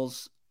 that the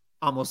Bulls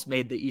almost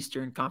made the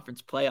Eastern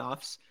Conference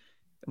playoffs,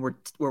 and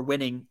we're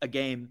winning a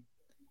game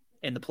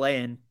in the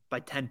play-in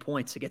by 10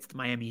 points against the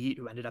Miami Heat,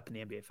 who ended up in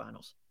the NBA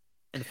Finals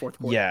in the 4th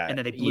quarter. Yeah, and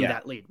then they blew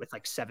that lead with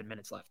like 7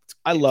 minutes left.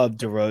 I love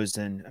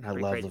DeRozan and I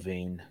love crazy.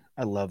 Levine.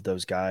 I love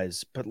those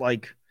guys, but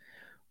like,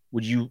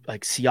 would you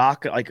like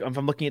Siakam? Like, if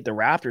I'm looking at the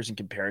Raptors in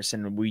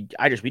comparison, we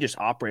just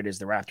operate as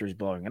the Raptors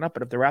blowing it up.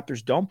 But if the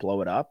Raptors don't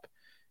blow it up,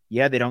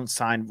 yeah, they don't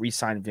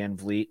re-sign Van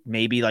Vliet.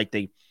 Maybe like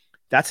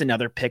that's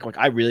another pick. Like,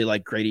 I really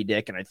like Grady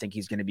Dick, and I think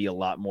he's going to be a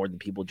lot more than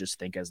people just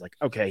think as like,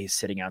 okay, he's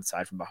sitting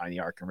outside from behind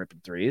the arc and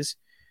ripping threes.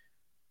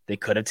 They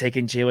could have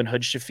taken Jalen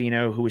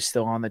Hood-Schifino, who was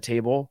still on the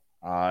table.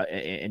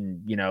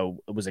 And you know,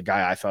 it was a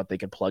guy I thought they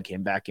could plug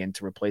him back in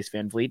to replace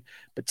Van Vliet,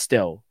 but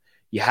still,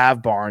 you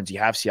have Barnes, you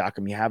have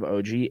Siakam, you have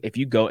OG. If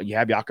you go, you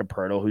have Jakob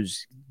Poeltl,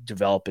 who's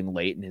developing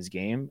late in his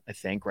game, I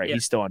think, right? Yeah.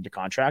 He's still under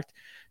contract.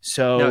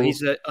 So no,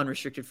 he's an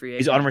unrestricted free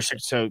agent. He's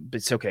unrestricted, so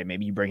it's okay.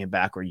 Maybe you bring him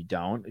back or you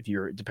don't, if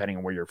you're depending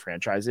on where your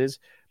franchise is.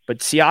 But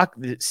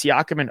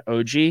Siakam and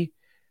OG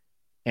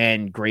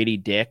and Grady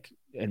Dick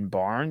and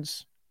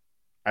Barnes,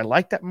 I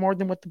like that more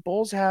than what the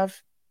Bulls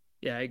have.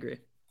 Yeah, I agree.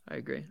 I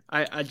agree.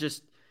 I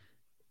just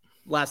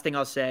last thing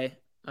I'll say.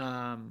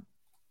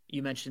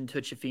 You mentioned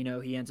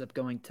Tuchefino. He ends up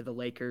going to the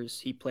Lakers.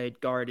 He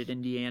played guard at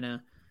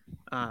Indiana.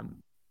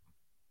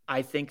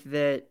 I think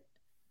that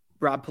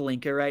Rob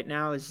Pelinka right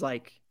now is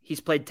like he's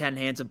played 10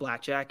 hands of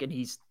blackjack and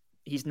he's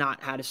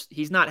not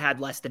had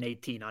less than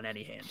 18 on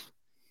any hand.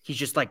 He's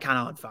just like kind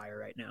of on fire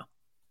right now.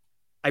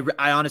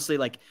 I honestly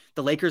like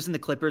the Lakers and the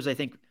Clippers. I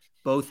think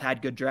both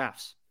had good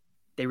drafts.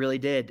 They really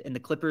did. And the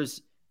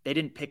Clippers, they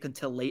didn't pick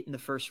until late in the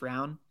first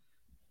round.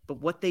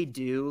 But what they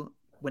do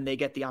when they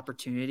get the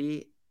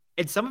opportunity,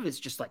 and some of it's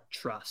just like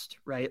trust,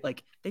 right?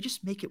 Like they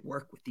just make it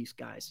work with these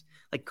guys.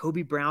 Like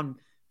Kobe Brown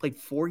played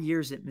 4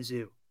 years at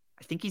Mizzou.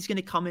 I think he's going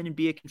to come in and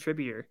be a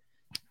contributor.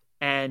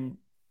 And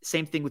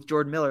same thing with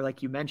Jordan Miller,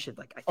 like you mentioned.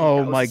 Like, I think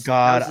oh my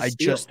God. that's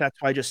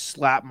why I just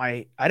slapped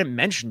I didn't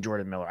mention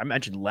Jordan Miller. I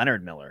mentioned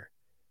Leonard Miller.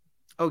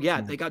 Oh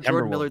yeah. They got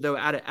Jordan Miller though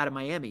out of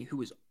Miami, who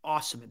was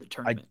awesome in the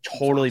tournament. I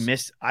totally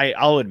missed.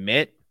 I'll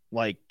admit,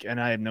 like, and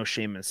I have no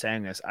shame in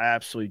saying this, I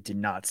absolutely did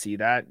not see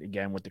that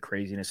again with the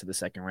craziness of the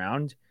second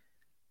round.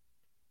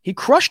 He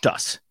crushed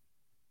us.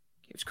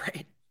 He was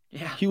great.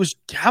 Yeah. He was,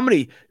 how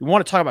many, you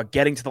want to talk about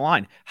getting to the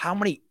line? How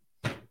many,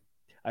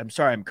 I'm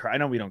sorry, I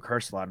know we don't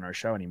curse a lot on our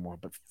show anymore,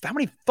 but how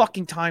many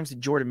fucking times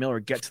did Jordan Miller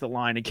get to the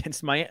line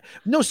against Miami?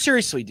 No,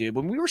 seriously, dude.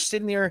 When we were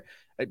sitting there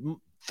at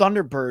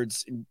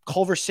Thunderbirds in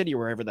Culver City,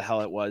 wherever the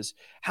hell it was,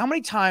 how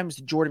many times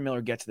did Jordan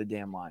Miller get to the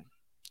damn line?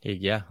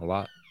 Yeah, a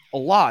lot. A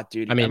lot,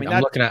 dude. I mean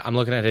I'm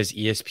looking at his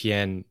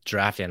ESPN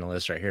draft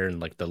analyst right here, and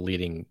like the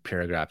leading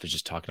paragraph is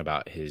just talking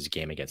about his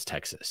game against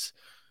Texas.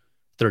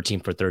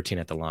 13 for 13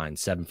 at the line,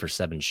 7 for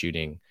 7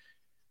 shooting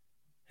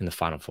in the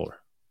Final Four.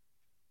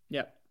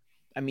 Yeah.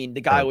 I mean,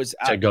 the guy was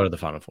to go to the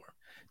Final Four.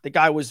 The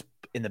guy was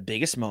in the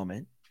biggest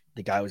moment.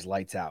 The guy was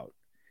lights out.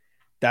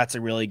 That's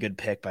a really good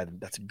pick by them.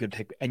 That's a good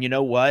pick. And you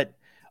know what?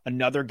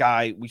 Another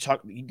guy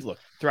look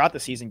throughout the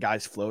season,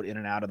 guys float in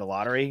and out of the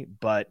lottery,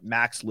 but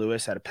Max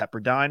Lewis had a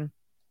Pepperdine,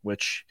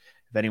 which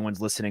if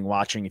anyone's listening,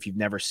 watching, if you've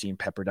never seen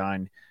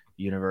Pepperdine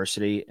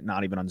University,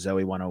 not even on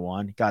Zoe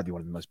 101, gotta be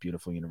one of the most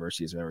beautiful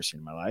universities I've ever seen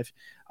in my life.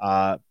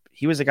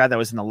 He was a guy that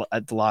was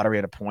at the lottery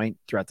at a point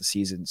throughout the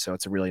season, so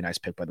it's a really nice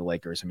pick by the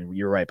Lakers. I mean,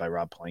 you're right by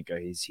Rob Pelinka.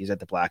 He's at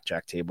the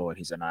blackjack table and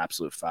he's an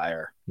absolute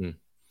fire.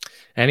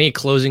 Any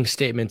closing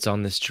statements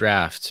on this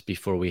draft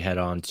before we head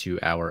on to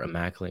our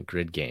immaculate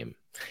grid game?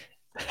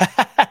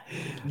 I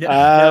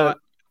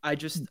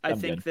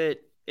think good. that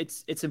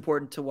it's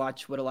important to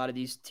watch what a lot of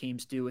these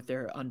teams do with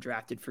their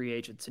undrafted free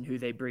agents and who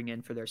they bring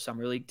in for their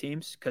summer league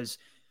teams, because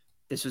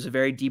this was a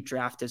very deep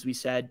draft, as we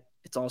said.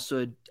 It's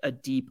also a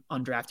deep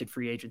undrafted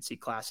free agency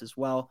class as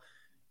well.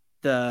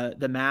 The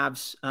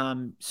Mavs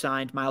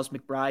signed Miles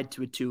McBride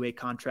to a 2-way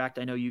contract.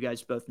 I know you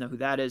guys both know who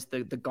that is,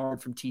 the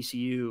guard from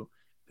TCU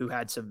who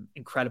had some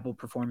incredible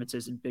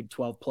performances in Big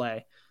 12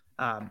 play.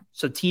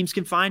 So teams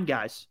can find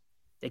guys.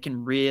 They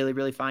can really,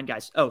 really find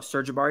guys. Oh,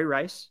 Serge-Ibaka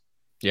Rice.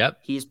 Yep.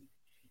 He's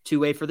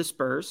 2-way for the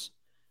Spurs.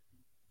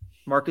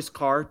 Marcus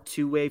Carr,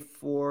 2-way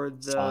for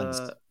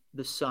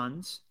the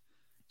Suns.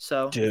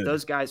 So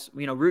those guys,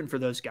 rooting for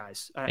those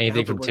guys.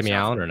 Anything from Timmy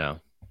Allen or no?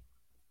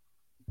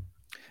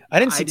 I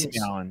didn't see Timmy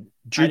Allen.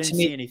 I didn't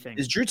see anything.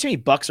 Is Drew Timmy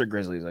Bucks or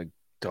Grizzlies? Like,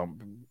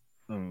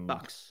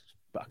 Bucks.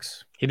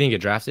 He didn't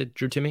get drafted,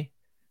 Drew Timmy?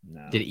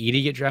 No. Did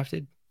Edie get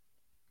drafted?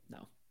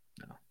 No.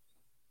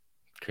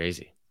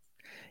 Crazy.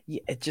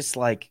 Yeah, it's just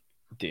like,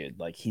 dude,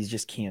 like he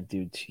can't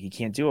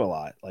do a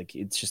lot. Like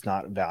it's just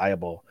not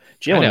valuable.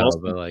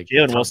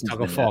 Jalen Wilson,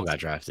 Taco Fall got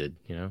drafted,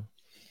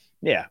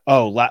 Yeah.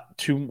 Oh,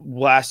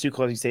 last two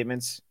closing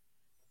statements.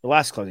 The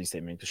last closing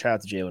statement. Shout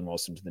out to Jalen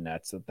Wilson to the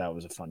Nets. That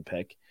was a fun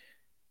pick.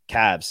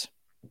 Cavs,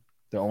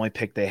 the only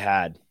pick they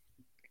had,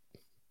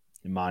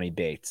 Imani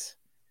Bates.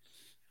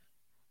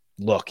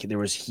 Look,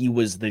 he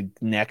was the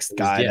next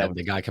guy. Yeah,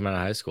 the guy coming out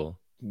of high school.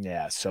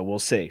 Yeah, so we'll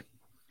see.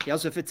 He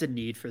also fits a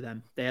need for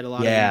them. They had a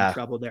lot of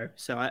trouble there.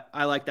 So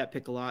I like that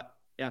pick a lot.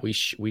 Yeah. We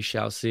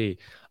shall see.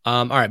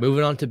 All right,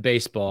 moving on to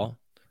baseball.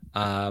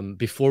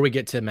 Before we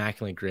get to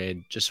immaculate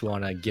grid, just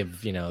want to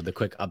give, the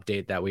quick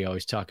update that we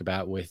always talk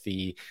about with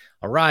the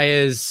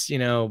Arias,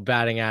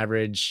 batting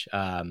average,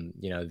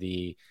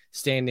 the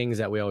standings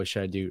that we always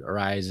try to do.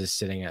 Arias is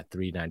sitting at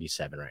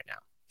 397 right now.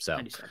 So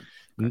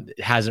it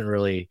hasn't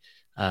really,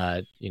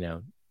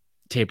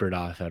 tapered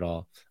off at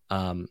all.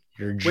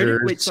 Where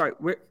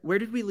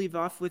did we leave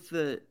off with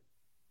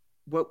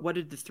what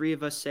did the three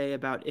of us say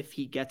about if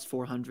he gets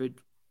 400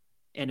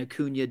 and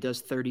Acuna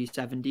does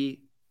 30-70,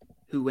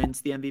 who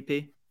wins the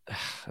MVP?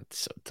 That's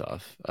so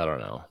tough. I don't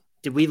know.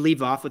 Did we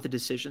leave off with a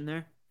decision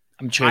there?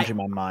 I'm changing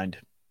my mind.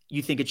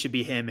 You think it should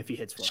be him if he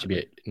hits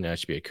 400? It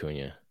should be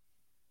Acuna.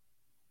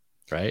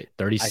 Right?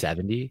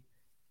 30-70?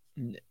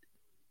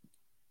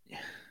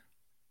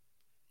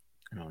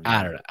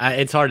 I don't know.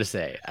 It's hard to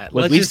say.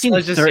 Let's just see how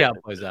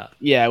it plays out.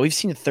 Yeah, we've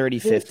seen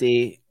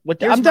 30-50.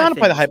 I'm down to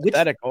play the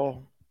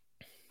hypothetical.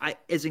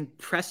 Is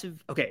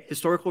impressive. Okay,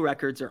 historical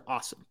records are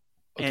awesome.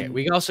 Okay,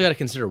 we also got to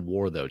consider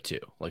WAR though too.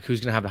 Like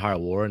who's going to have the higher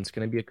WAR, and it's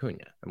going to be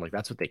Acuna. And like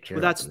that's what they care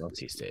about the most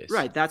these days.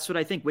 Right. That's what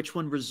I think. Which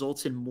one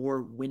results in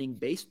more winning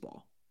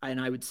baseball? and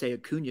I would say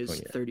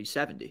Acuna's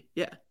 30-70.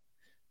 Yeah.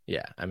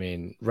 Yeah, I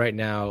mean, right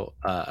now,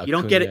 you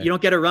don't get it. You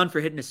don't get a run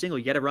for hitting a single.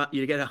 You get a run.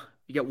 You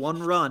get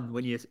one run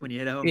when you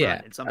hit a home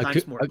run, and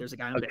sometimes more. There's a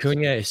guy on base.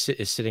 Acuna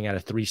is sitting at a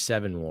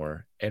 3.7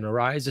 WAR, and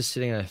Arraez is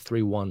sitting at a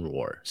 3.1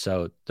 WAR.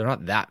 So they're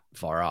not that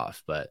far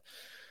off. But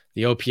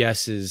the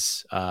OPS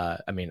is,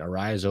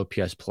 Arraez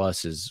OPS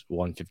plus is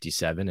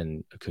 157,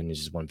 and Acuna's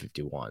is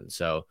 151.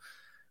 So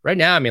right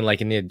now, I mean,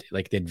 like in the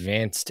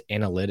advanced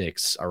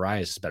analytics, Arraez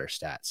has better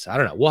stats. I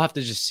don't know. We'll have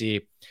to just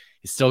see.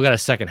 He's still got a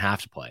second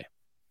half to play.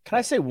 Can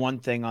I say one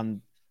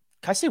thing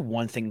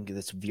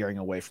that's veering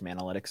away from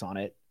analytics on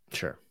it?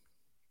 Sure.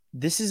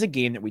 This is a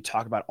game that we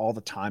talk about all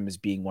the time as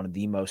being one of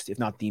the most, if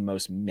not the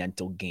most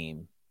mental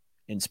game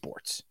in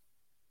sports.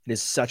 It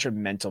is such a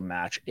mental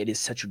match. It is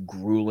such a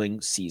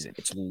grueling season.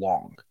 It's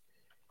long.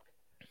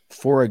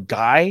 For a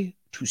guy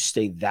to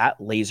stay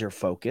that laser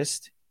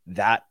focused,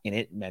 that in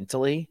it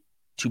mentally,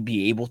 to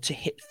be able to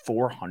hit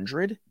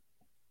 400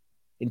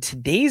 in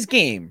today's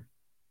game,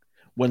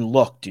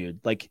 look, dude,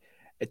 like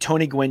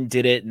Tony Gwynn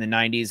did it in the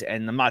 90s,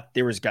 and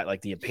there was got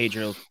like the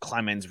Pedro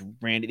Clemens,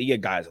 Randy, you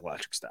guys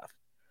electric stuff.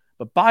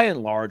 But by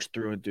and large,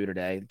 through and through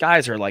today,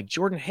 guys are like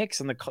Jordan Hicks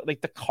and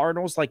the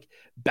Cardinals, like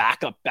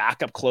backup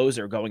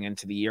closer going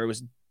into the year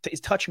is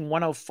touching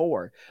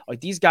 104. Like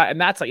these guys, and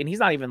that's like, and he's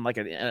not even like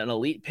an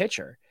elite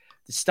pitcher.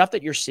 The stuff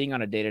that you're seeing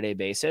on a day-to-day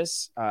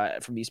basis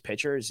from these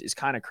pitchers is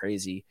kind of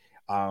crazy.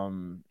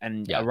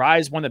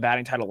 Arraez won the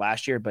batting title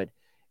last year, but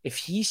if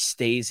he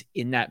stays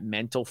in that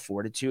mental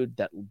fortitude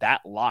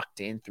that locked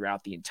in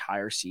throughout the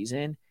entire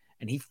season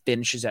and he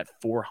finishes at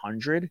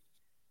 400,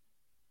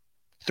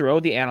 throw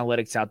the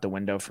analytics out the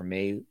window for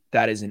me.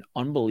 That is an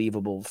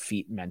unbelievable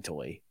feat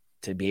mentally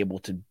to be able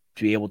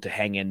to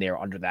hang in there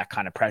under that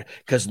kind of pressure.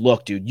 Because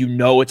look, dude,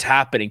 it's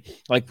happening.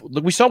 Like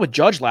we saw with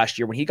Judge last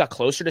year when he got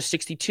closer to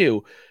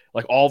 62,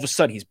 like all of a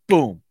sudden he's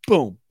boom,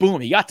 boom, boom.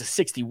 He got to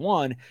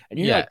 61, and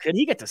you're like, could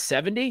he get to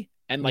 70?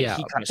 And he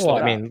kind of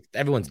slowed up.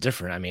 Everyone's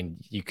different. I mean,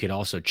 you could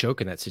also choke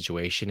in that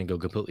situation and go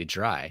completely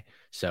dry.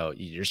 So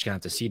you're just gonna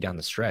have to see down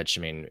the stretch.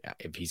 I mean,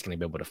 if he's gonna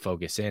be able to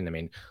focus in. I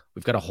mean,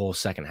 we've got a whole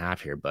second half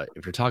here, but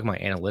if you're talking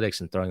about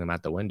analytics and throwing them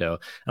out the window,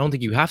 I don't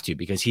think you have to,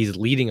 because he's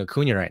leading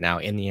Acuna right now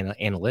in the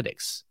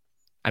analytics.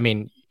 I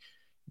mean,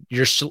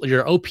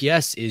 your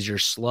OPS is your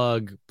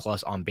slug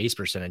plus on base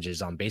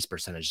percentages out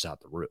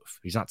the roof.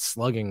 He's not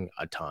slugging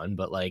a ton,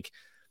 but like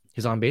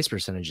his on base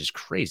percentage is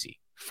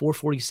crazy.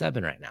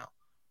 447 right now.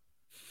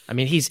 I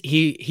mean,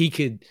 he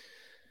could,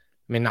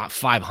 I mean, not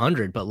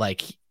 500, but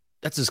like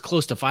that's as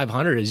close to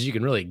 500 as you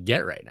can really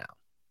get right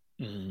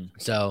now. Mm-hmm.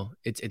 So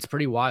it's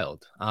pretty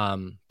wild.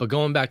 But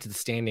going back to the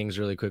standings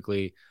really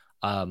quickly,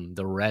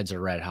 the Reds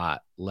are red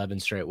hot, 11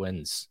 straight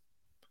wins.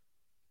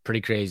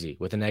 Pretty crazy,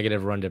 with a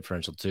negative run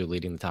differential too,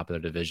 leading the top of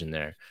their division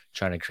there,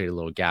 trying to create a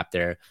little gap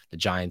there. The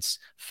Giants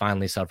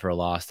finally suffer a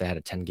loss. They had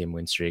a 10-game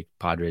win streak.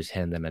 Padres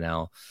hand them an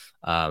L.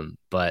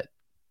 But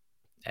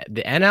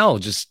the NL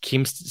just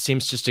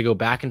seems just to go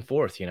back and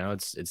forth.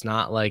 It's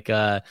not like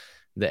the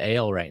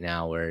AL right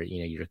now where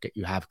you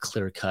have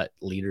clear-cut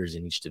leaders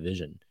in each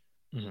division.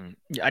 Mm-hmm.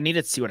 Yeah, I need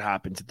to see what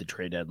happens at the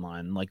trade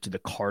deadline. Like, do the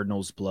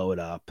Cardinals blow it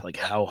up? Like,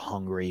 how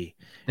hungry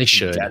they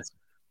should?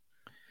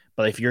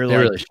 But if you're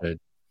really should.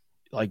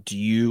 Like,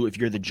 if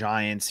you're the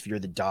Giants, if you're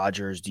the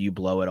Dodgers, do you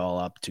blow it all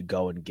up to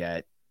go and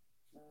get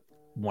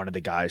one of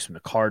the guys from the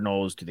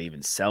Cardinals? Do they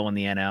even sell in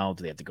the NL?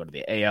 Do they have to go to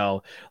the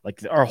AL?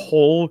 Like, our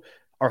whole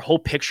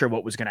picture of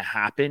what was going to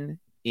happen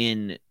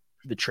in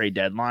the trade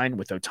deadline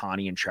with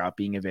Ohtani and Trout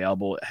being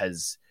available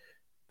has,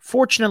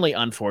 fortunately,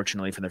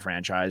 unfortunately for the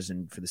franchise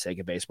and for the sake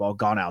of baseball,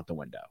 gone out the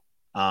window.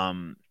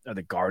 Are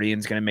the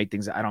Guardians going to make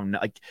things? I don't know.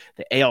 Like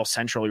the AL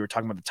Central, you were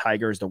talking about the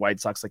Tigers, the White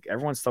Sox, like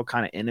everyone's still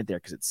kind of in it there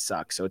because it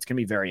sucks. So it's going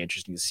to be very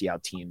interesting to see how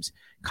teams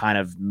kind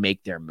of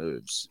make their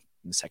moves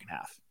in the second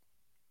half.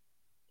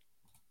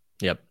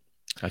 Yep.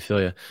 I feel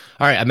you.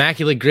 All right.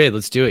 Immaculate Grid.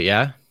 Let's do it.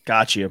 Yeah.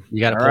 Got you.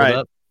 You got it pulled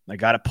up? I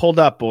got it pulled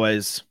up,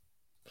 boys.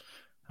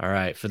 All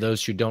right. For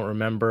those who don't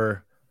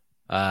remember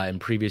in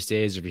previous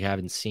days, if you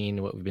haven't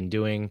seen what we've been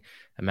doing,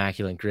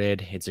 Immaculate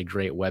Grid, it's a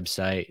great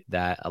website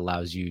that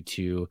allows you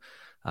to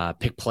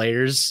pick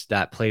players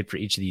that played for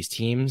each of these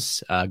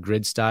teams,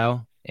 grid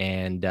style.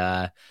 And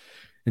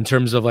in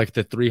terms of like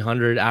the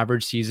 300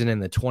 average season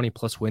and the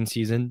 20+ win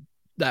season,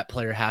 that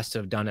player has to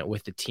have done it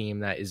with the team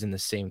that is in the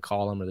same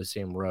column or the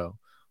same row.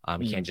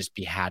 You can't just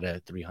be had a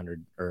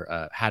 300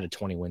 or had a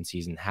 20 win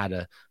season, had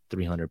a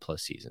 300+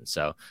 season.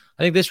 So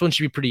I think this one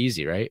should be pretty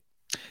easy, right?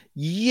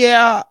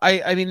 Yeah.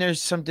 I mean,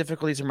 there's some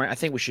difficulties. I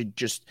think we should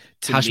just,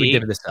 how should we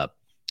divvy this up?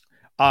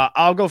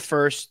 I'll go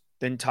first,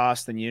 then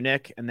Toss, then you,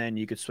 Nick, and then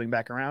you could swing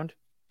back around.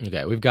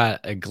 Okay. We've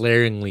got a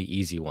glaringly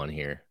easy one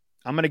here.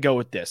 I'm going to go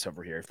with this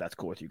over here, if that's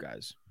cool with you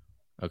guys.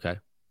 Okay.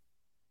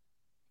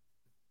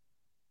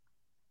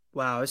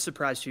 Wow. I was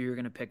surprised who you were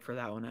going to pick for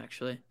that one,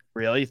 actually.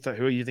 Really?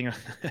 Who are you thinking?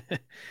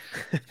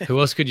 Who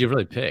else could you have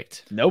really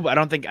picked? No, but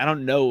I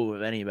don't know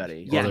of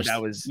anybody. Yeah, well,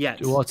 that was. Yeah.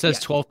 Well, it says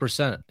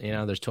 12%.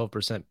 There's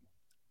 12%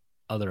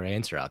 other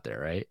answer out there,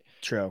 right?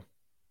 True.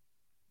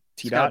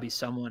 It's got to be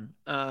someone.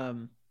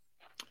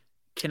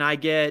 Can I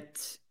get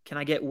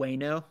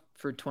Waino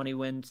for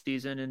 20-win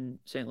season in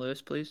St.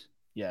 Louis, please?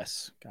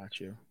 Yes, got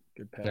you.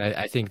 Good pick.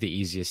 I think the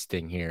easiest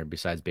thing here,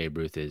 besides Babe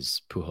Ruth,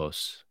 is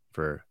Pujols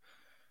for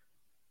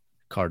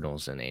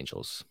Cardinals and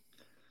Angels.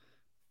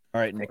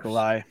 All right,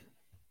 Nikolai.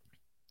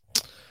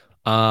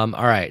 All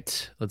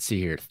right. Let's see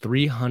here.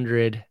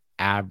 300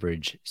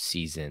 average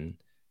season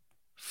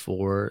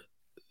for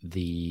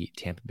the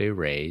Tampa Bay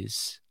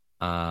Rays.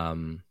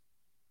 Evan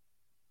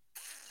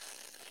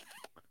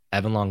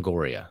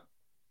Longoria.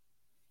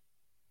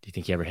 Do you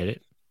think he ever hit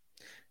it?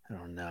 I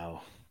don't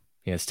know.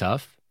 Yeah, it's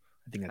tough.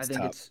 I think that's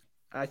tough.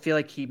 I feel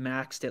like he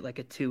maxed it like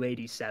a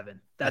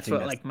 287. That's what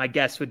that's- like my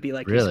guess would be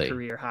like Really? his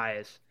career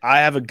highest.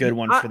 I have a good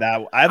one for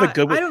that. I have a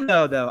good one. I don't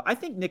know though. I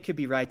think Nick could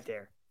be right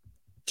there.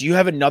 Do you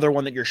have another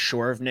one that you're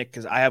sure of, Nick?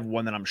 Because I have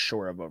one that I'm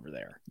sure of over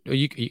there.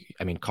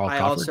 I mean,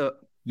 Crawford. Also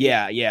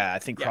Yeah. I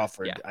think Yeah,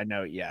 Crawford. yeah. I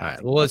know. Yeah. All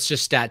right. Well, let's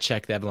just stat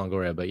check the Evan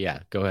Longoria, but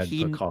yeah, go ahead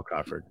and call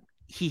Crawford.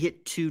 he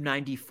hit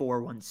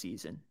 294 one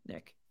season,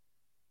 Nick.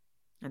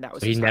 And that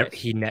was So his he never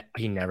highest.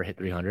 he never hit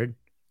 300.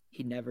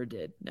 He never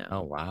did. No.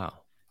 Oh wow.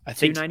 I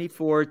think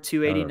 294,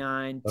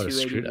 289, That would've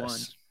screwed 281.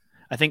 us.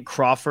 I think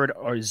Crawford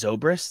or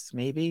Zobrist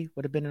maybe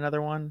would have been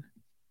another one.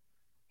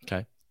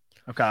 Okay.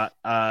 Okay.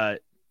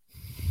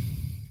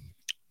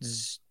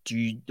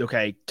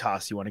 Okay,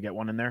 Toss, you want to get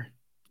one in there?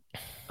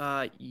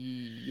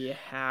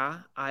 Yeah,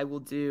 I will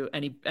do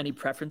any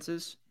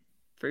preferences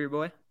for your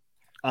boy?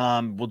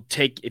 We'll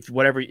take if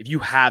you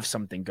have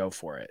something, go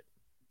for it.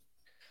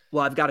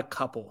 Well, I've got a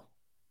couple.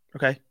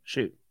 Okay,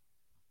 shoot.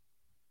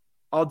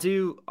 I'll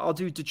do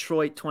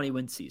Detroit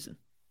 20-win season.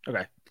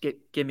 Okay,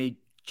 Give me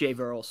Jay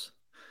Verls,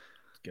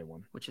 good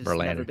one. which has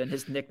Verlander. never been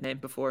his nickname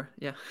before.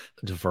 Yeah.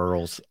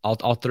 Deferrals.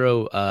 I'll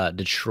throw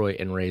Detroit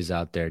and Rays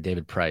out there.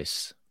 David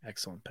Price.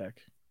 Excellent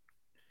pick.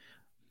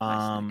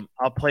 Nice, Nick.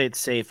 I'll play it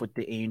safe with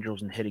the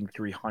Angels and hitting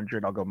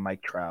 300. I'll go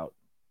Mike Trout.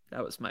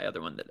 That was my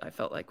other one that I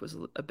felt like was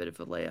a bit of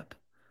a layup.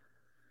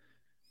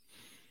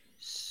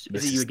 Is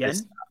This it you again?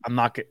 I'm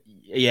not good.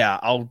 Yeah,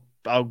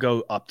 I'll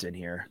go Upton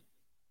here.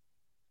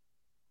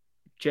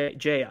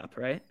 J up,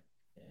 right?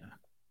 Yeah.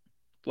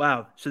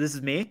 Wow. So this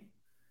is me?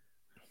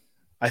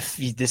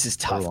 This is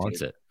tough. Whoever wants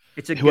dude. it.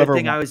 It's a Whoever good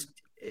thing wants-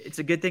 it's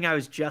a good thing I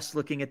was just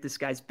looking at this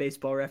guy's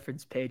baseball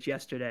reference page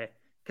yesterday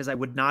because I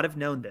would not have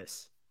known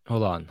this.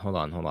 Hold on.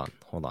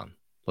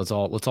 Let's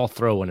all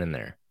throw one in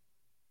there.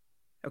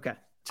 Okay.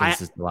 Since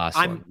this is the last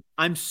one.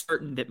 I'm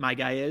certain that my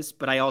guy is,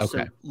 but I also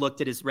Okay.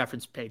 looked at his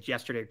reference page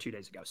yesterday or 2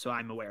 days ago, so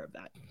I'm aware of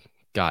that.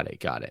 Got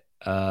it.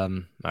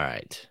 All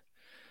right.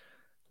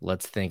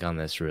 Let's think on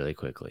this really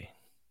quickly.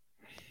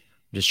 I'm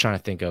just trying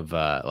to think of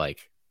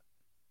like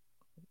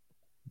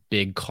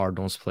big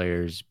Cardinals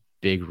players,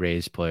 big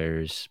Rays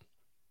players.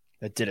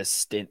 That did a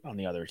stint on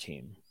the other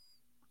team.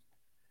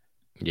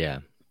 Yeah.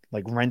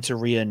 Like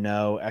Renteria,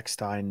 no.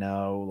 Eckstein,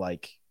 no.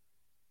 Like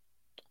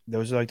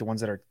those are like the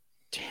ones that are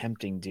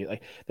tempting.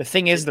 Like the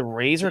thing is, the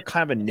Rays are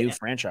kind of a new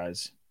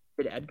franchise.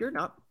 Did Edgar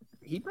not?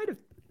 He might have.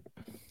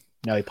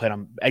 No,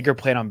 Edgar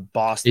played on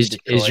Boston. Is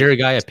Detroit. your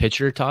guy a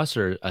pitcher, Toss,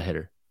 or a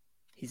hitter?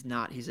 He's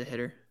not. He's a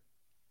hitter.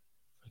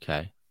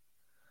 Okay.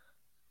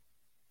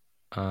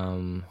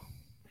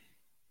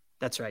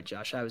 That's right,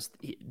 Josh.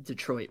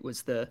 Detroit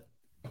was the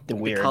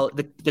weird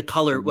the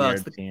color. Well,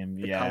 it's weird the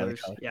team. the Yeah,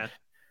 colors. Yeah,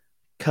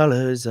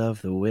 Colors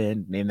of the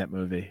Wind. Name that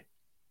movie.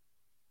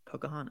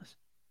 Pocahontas.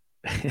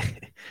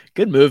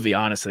 Good movie,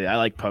 honestly. I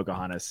like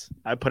Pocahontas.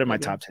 I put it in my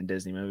Okay. top 10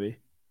 Disney movie.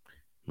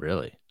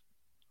 Really?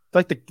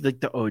 Like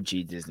the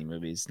OG Disney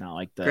movies, not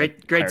like the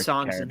Great Pirates of the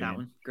songs in that Caribbean.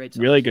 one. Great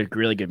songs.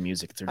 Really good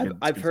music. It's a good,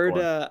 I've good heard.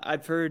 score.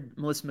 I've heard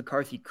Melissa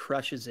McCarthy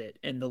crushes it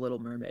in The Little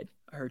Mermaid.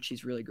 I heard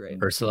she's really great.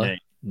 Ursula?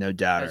 No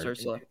doubt. As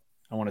Ursula.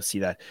 I want to see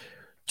that.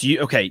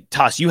 Okay,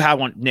 Toss, you have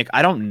one. Nick,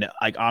 I don't know.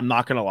 Like, I'm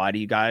not gonna lie to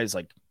you guys.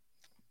 Like,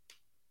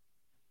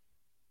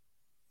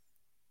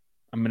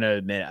 I'm gonna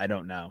admit I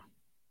don't know.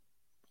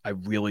 I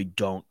really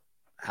don't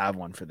have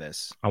one for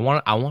this. I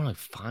want to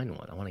find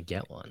one. I want to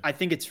get one. I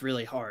think it's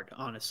really hard,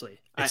 honestly.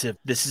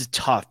 This is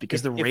tough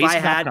because the if Rays.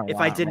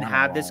 I didn't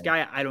have this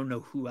guy, I don't know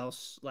who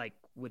else like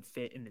would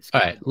fit in this. All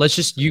guy. right, let's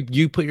just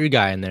you put your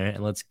guy in there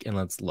and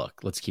let's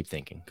look. Let's keep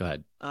thinking. Go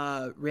ahead.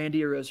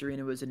 Randy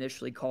Arozarena was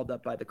initially called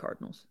up by the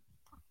Cardinals.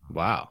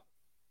 Wow.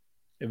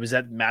 Is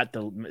that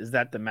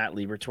the Matt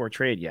Liebertor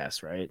trade?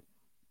 Yes, right.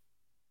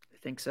 I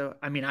think so.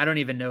 I mean, I don't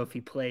even know if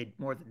he played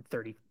more than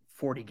 30,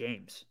 40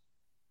 games.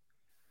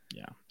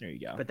 Yeah, there you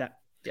go. But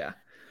yeah.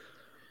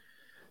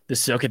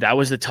 That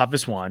was the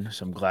toughest one,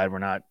 so I'm glad we're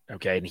not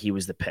okay. And he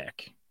was the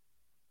pick.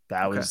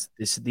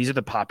 These are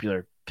the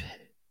popular.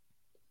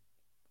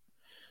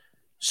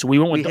 So we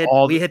went with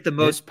we hit the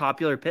most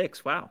popular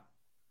picks. Wow.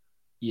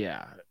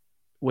 Yeah,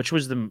 which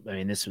was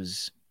this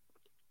was.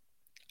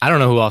 I don't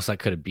know who else that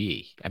could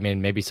be. I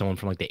mean, maybe someone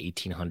from like the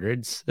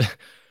 1800s,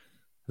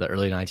 the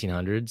early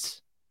 1900s.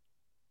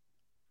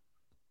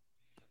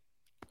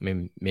 I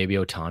mean, maybe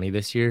Ohtani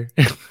this year.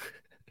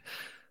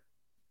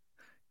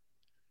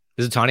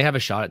 Does Ohtani have a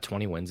shot at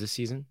 20 wins this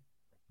season?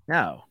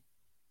 No.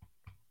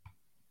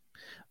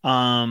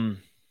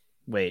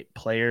 Wait,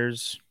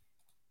 players.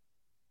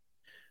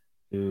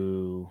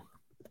 who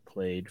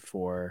played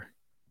for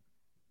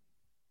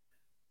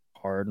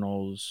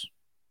Cardinals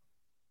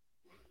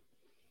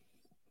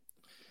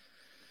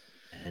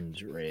and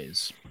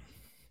Rays.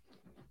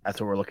 That's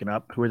what we're looking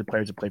up. Who are the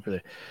players that played for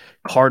the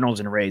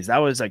Cardinals and Rays? That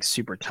was like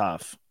super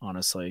tough,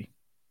 honestly.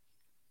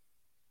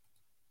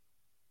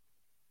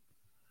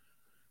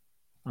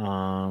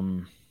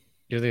 Do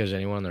you think there's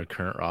anyone on their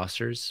current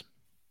rosters?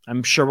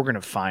 I'm sure we're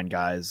gonna find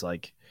guys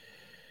like.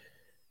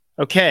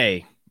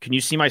 Okay, can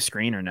you see my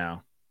screen or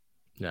no?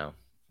 No.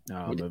 No,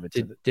 I'll move it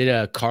to the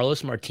Did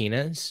Carlos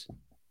Martinez?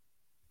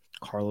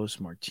 Carlos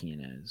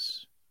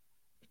Martinez.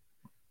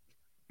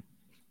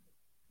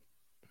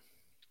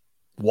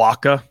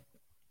 Waka.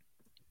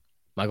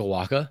 Michael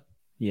Wacha?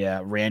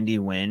 Yeah, Randy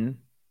Wynn.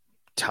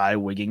 Ty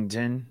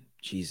Wigington.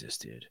 Jesus,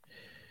 dude.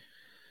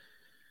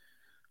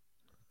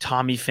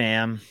 Tommy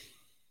Pham.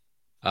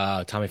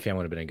 Tommy Pham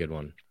would have been a good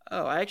one.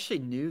 Oh, I actually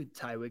knew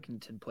Ty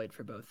Wigington played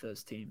for both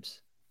those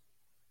teams.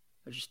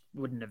 I just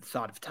wouldn't have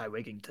thought of Ty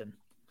Wigington.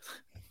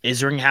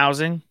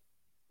 Isringhausen.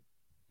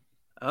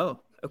 Oh,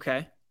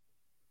 okay.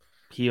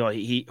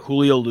 He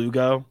Julio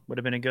Lugo would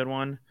have been a good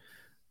one.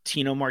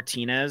 Tino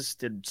Martinez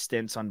did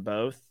stints on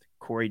both.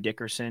 Corey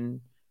Dickerson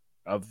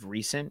of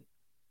recent.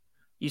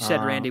 You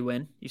said Randy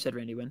Wynn. You said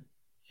Randy Wynn.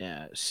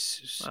 Yeah.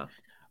 Wow.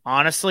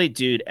 Honestly,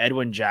 dude,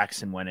 Edwin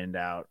Jackson went in and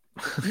out.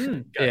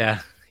 Yeah,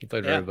 he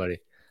played for everybody.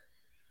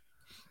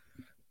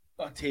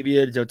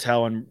 Octavia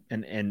Dotel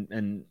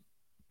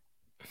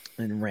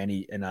and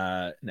Randy and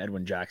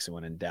Edwin Jackson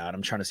went in doubt.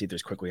 I'm trying to see if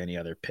there's quickly any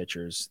other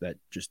pitchers that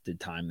just did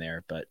time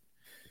there, but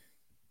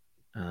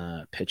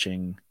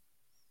pitching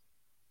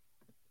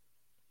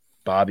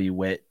Bobby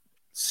Witt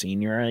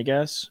Sr., I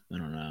guess. I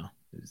don't know.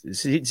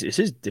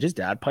 Did his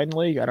dad play in the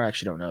league? I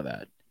actually don't know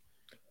that.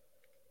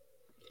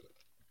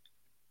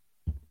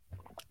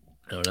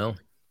 I don't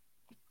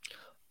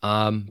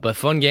know. But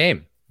fun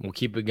game. We'll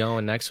keep it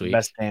going next week.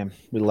 Best game.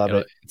 We love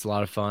it. It's a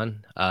lot of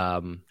fun. I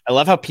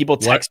love how people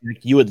text me,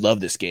 you would love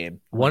this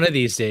game. One of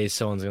these days,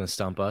 someone's going to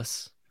stump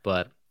us,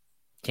 but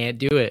can't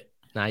do it.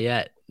 Not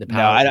yet. The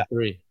power of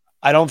three.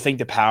 I don't think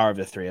the power of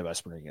the three of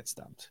us are going to get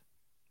stumped.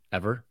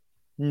 Ever?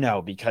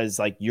 No, because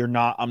like I'm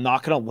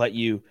not going to let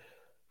you.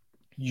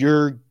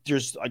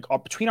 There's like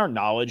between our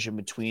knowledge and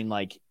between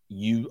like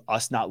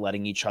us not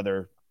letting each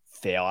other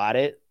fail at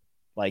it,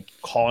 like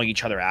calling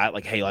each other out,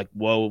 like, hey, like,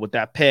 whoa, with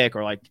that pick,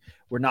 or like,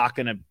 we're not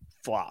going to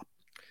flop.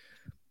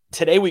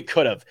 Today we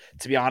could have,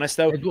 to be honest,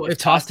 though. If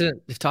Toss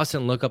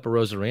didn't look up a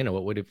Rosarina,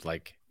 what would have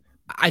like?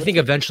 I think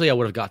eventually I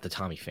would have got the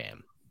Tommy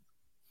Pham.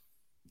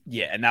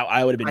 Yeah, and now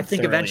I would have been. I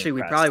think eventually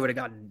impressed. We probably would have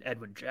gotten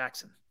Edwin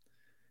Jackson.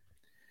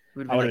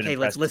 We'd be like, hey,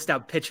 let's list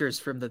out pitchers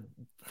from the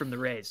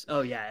Rays.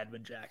 Oh yeah,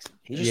 Edwin Jackson.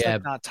 He's just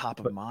like not top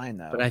of mind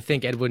though. But I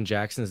think Edwin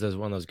Jackson is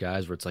one of those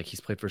guys where it's like he's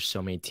played for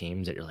so many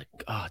teams that you're like,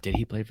 oh, did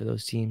he play for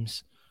those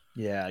teams?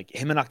 Yeah, like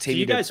him and Octavia. So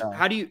you guys,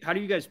 how do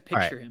you guys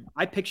picture him?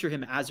 I picture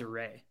him as a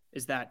Ray.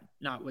 Is that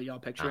not what y'all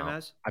picture him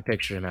as? I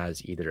picture him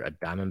as either a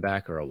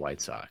Diamondback or a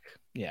White Sox.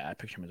 Yeah, I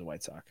picture him as a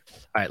White Sox.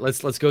 All right,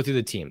 let's go through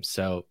the teams.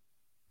 So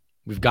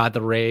we've got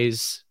the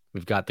Rays,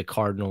 we've got the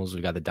Cardinals,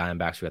 we've got the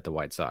Diamondbacks, we've got the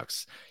White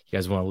Sox. You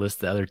guys want to list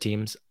the other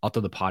teams? I'll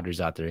throw the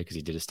Padres out there because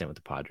he did a stint with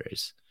the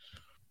Padres.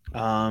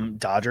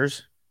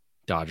 Dodgers,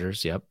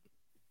 yep.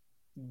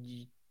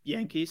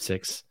 Yankees,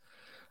 6.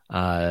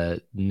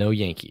 No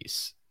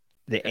Yankees.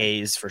 The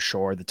A's for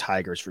sure. The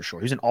Tigers for sure.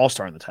 He was an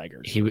all-star in the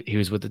Tigers. He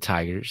was with the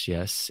Tigers,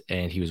 yes,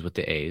 and he was with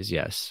the A's,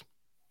 yes.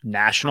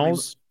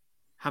 Nationals.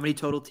 How many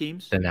total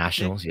teams? The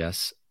Nationals,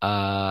 yes.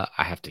 I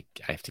have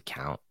to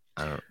count.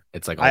 I don't.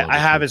 It's like I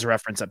have his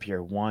reference up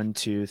here. 1,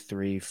 2,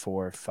 3,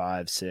 4,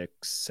 5, 6,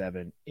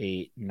 7,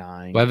 8,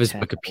 9. I have his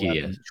 10, Wikipedia.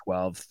 11,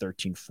 12,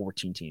 13,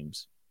 14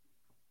 teams.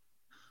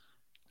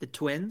 The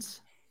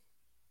Twins.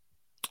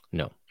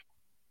 No.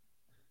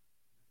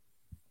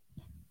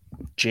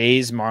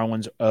 Jays,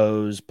 Marlins,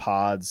 O's,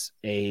 Pods,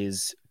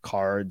 A's,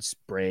 Cards,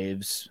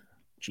 Braves,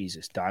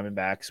 Jesus,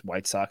 Diamondbacks,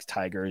 White Sox,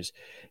 Tigers,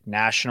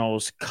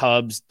 Nationals,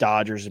 Cubs,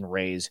 Dodgers, and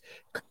Rays.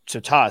 So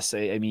Toss,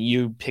 I mean,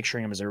 you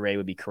picturing him as a Ray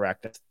would be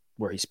correct. That's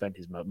where he spent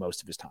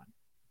most of his time.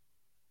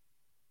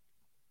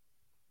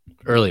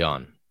 Early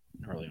on.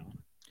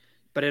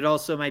 But it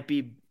also might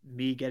be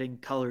me getting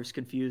colors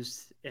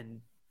confused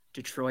in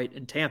Detroit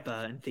and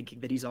Tampa and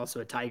thinking that he's also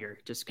a Tiger.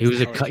 Just he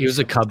was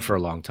a Cub for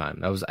a long time.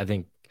 That was, I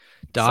think,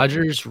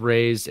 Dodgers,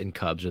 Rays, and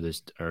Cubs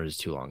are his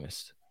 3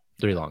 longest.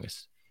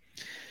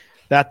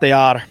 That they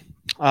are.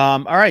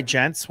 All right,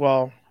 gents.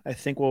 Well, I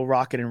think we'll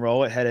rock it and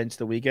roll it. Head into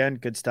the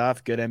weekend. Good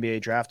stuff. Good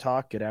NBA draft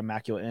talk. Good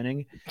immaculate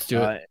inning. Let's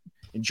do it.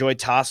 Enjoy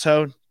Toss,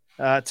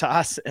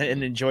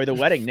 and enjoy the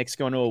wedding. Nick's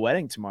going to a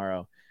wedding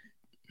tomorrow.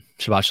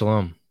 Shabbat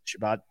Shalom.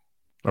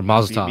 Or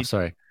Mazel Tov,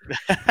 sorry.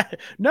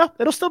 No,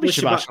 it'll still be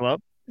Shabbat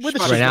Shalom. Right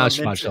now it's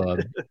Shabbat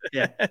Shalom.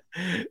 Yeah.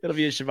 It'll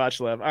be a Shabbat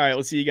Shalom. All right,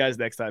 we'll see you guys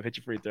next time. Hit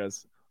your free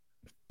throws.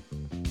 You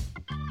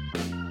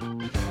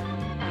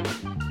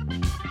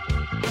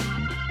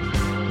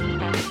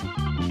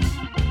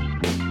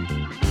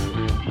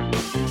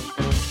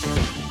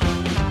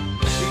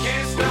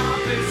can't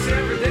stop this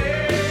every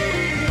day.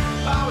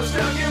 I was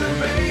stuck in a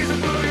maze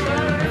of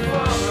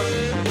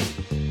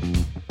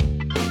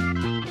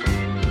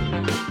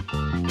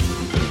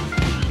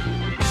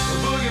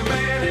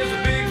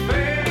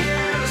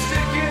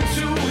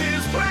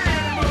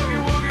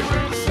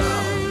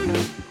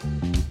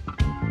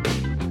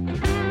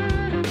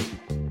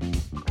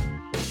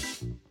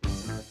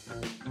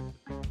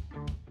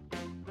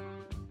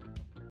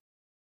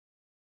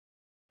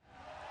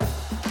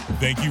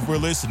Thank you for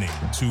listening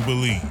to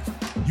Believe.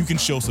 You can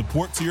show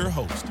support to your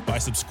host by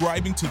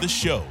subscribing to the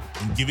show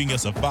and giving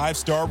us a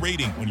 5-star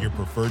rating on your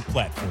preferred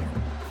platform.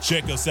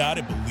 Check us out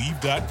at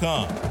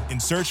Believe.com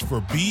and search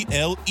for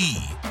BLEAV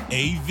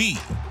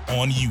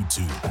on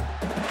YouTube.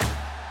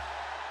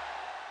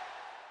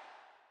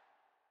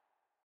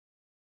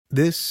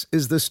 This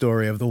is the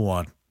story of the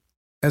one.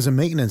 As a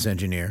maintenance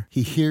engineer,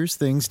 he hears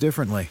things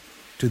differently.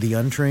 To the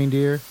untrained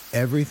ear,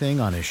 everything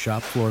on his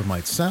shop floor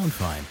might sound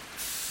fine,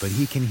 but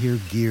he can hear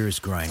gears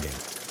grinding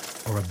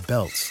or a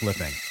belt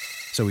slipping.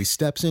 So he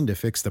steps in to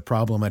fix the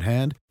problem at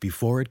hand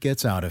before it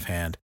gets out of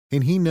hand.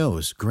 And he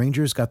knows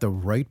Grainger's got the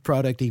right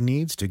product he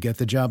needs to get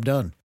the job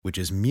done, which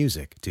is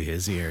music to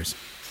his ears.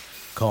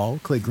 Call,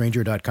 click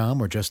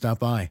Grainger.com, or just stop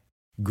by.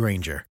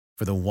 Grainger,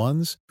 for the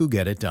ones who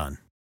get it done.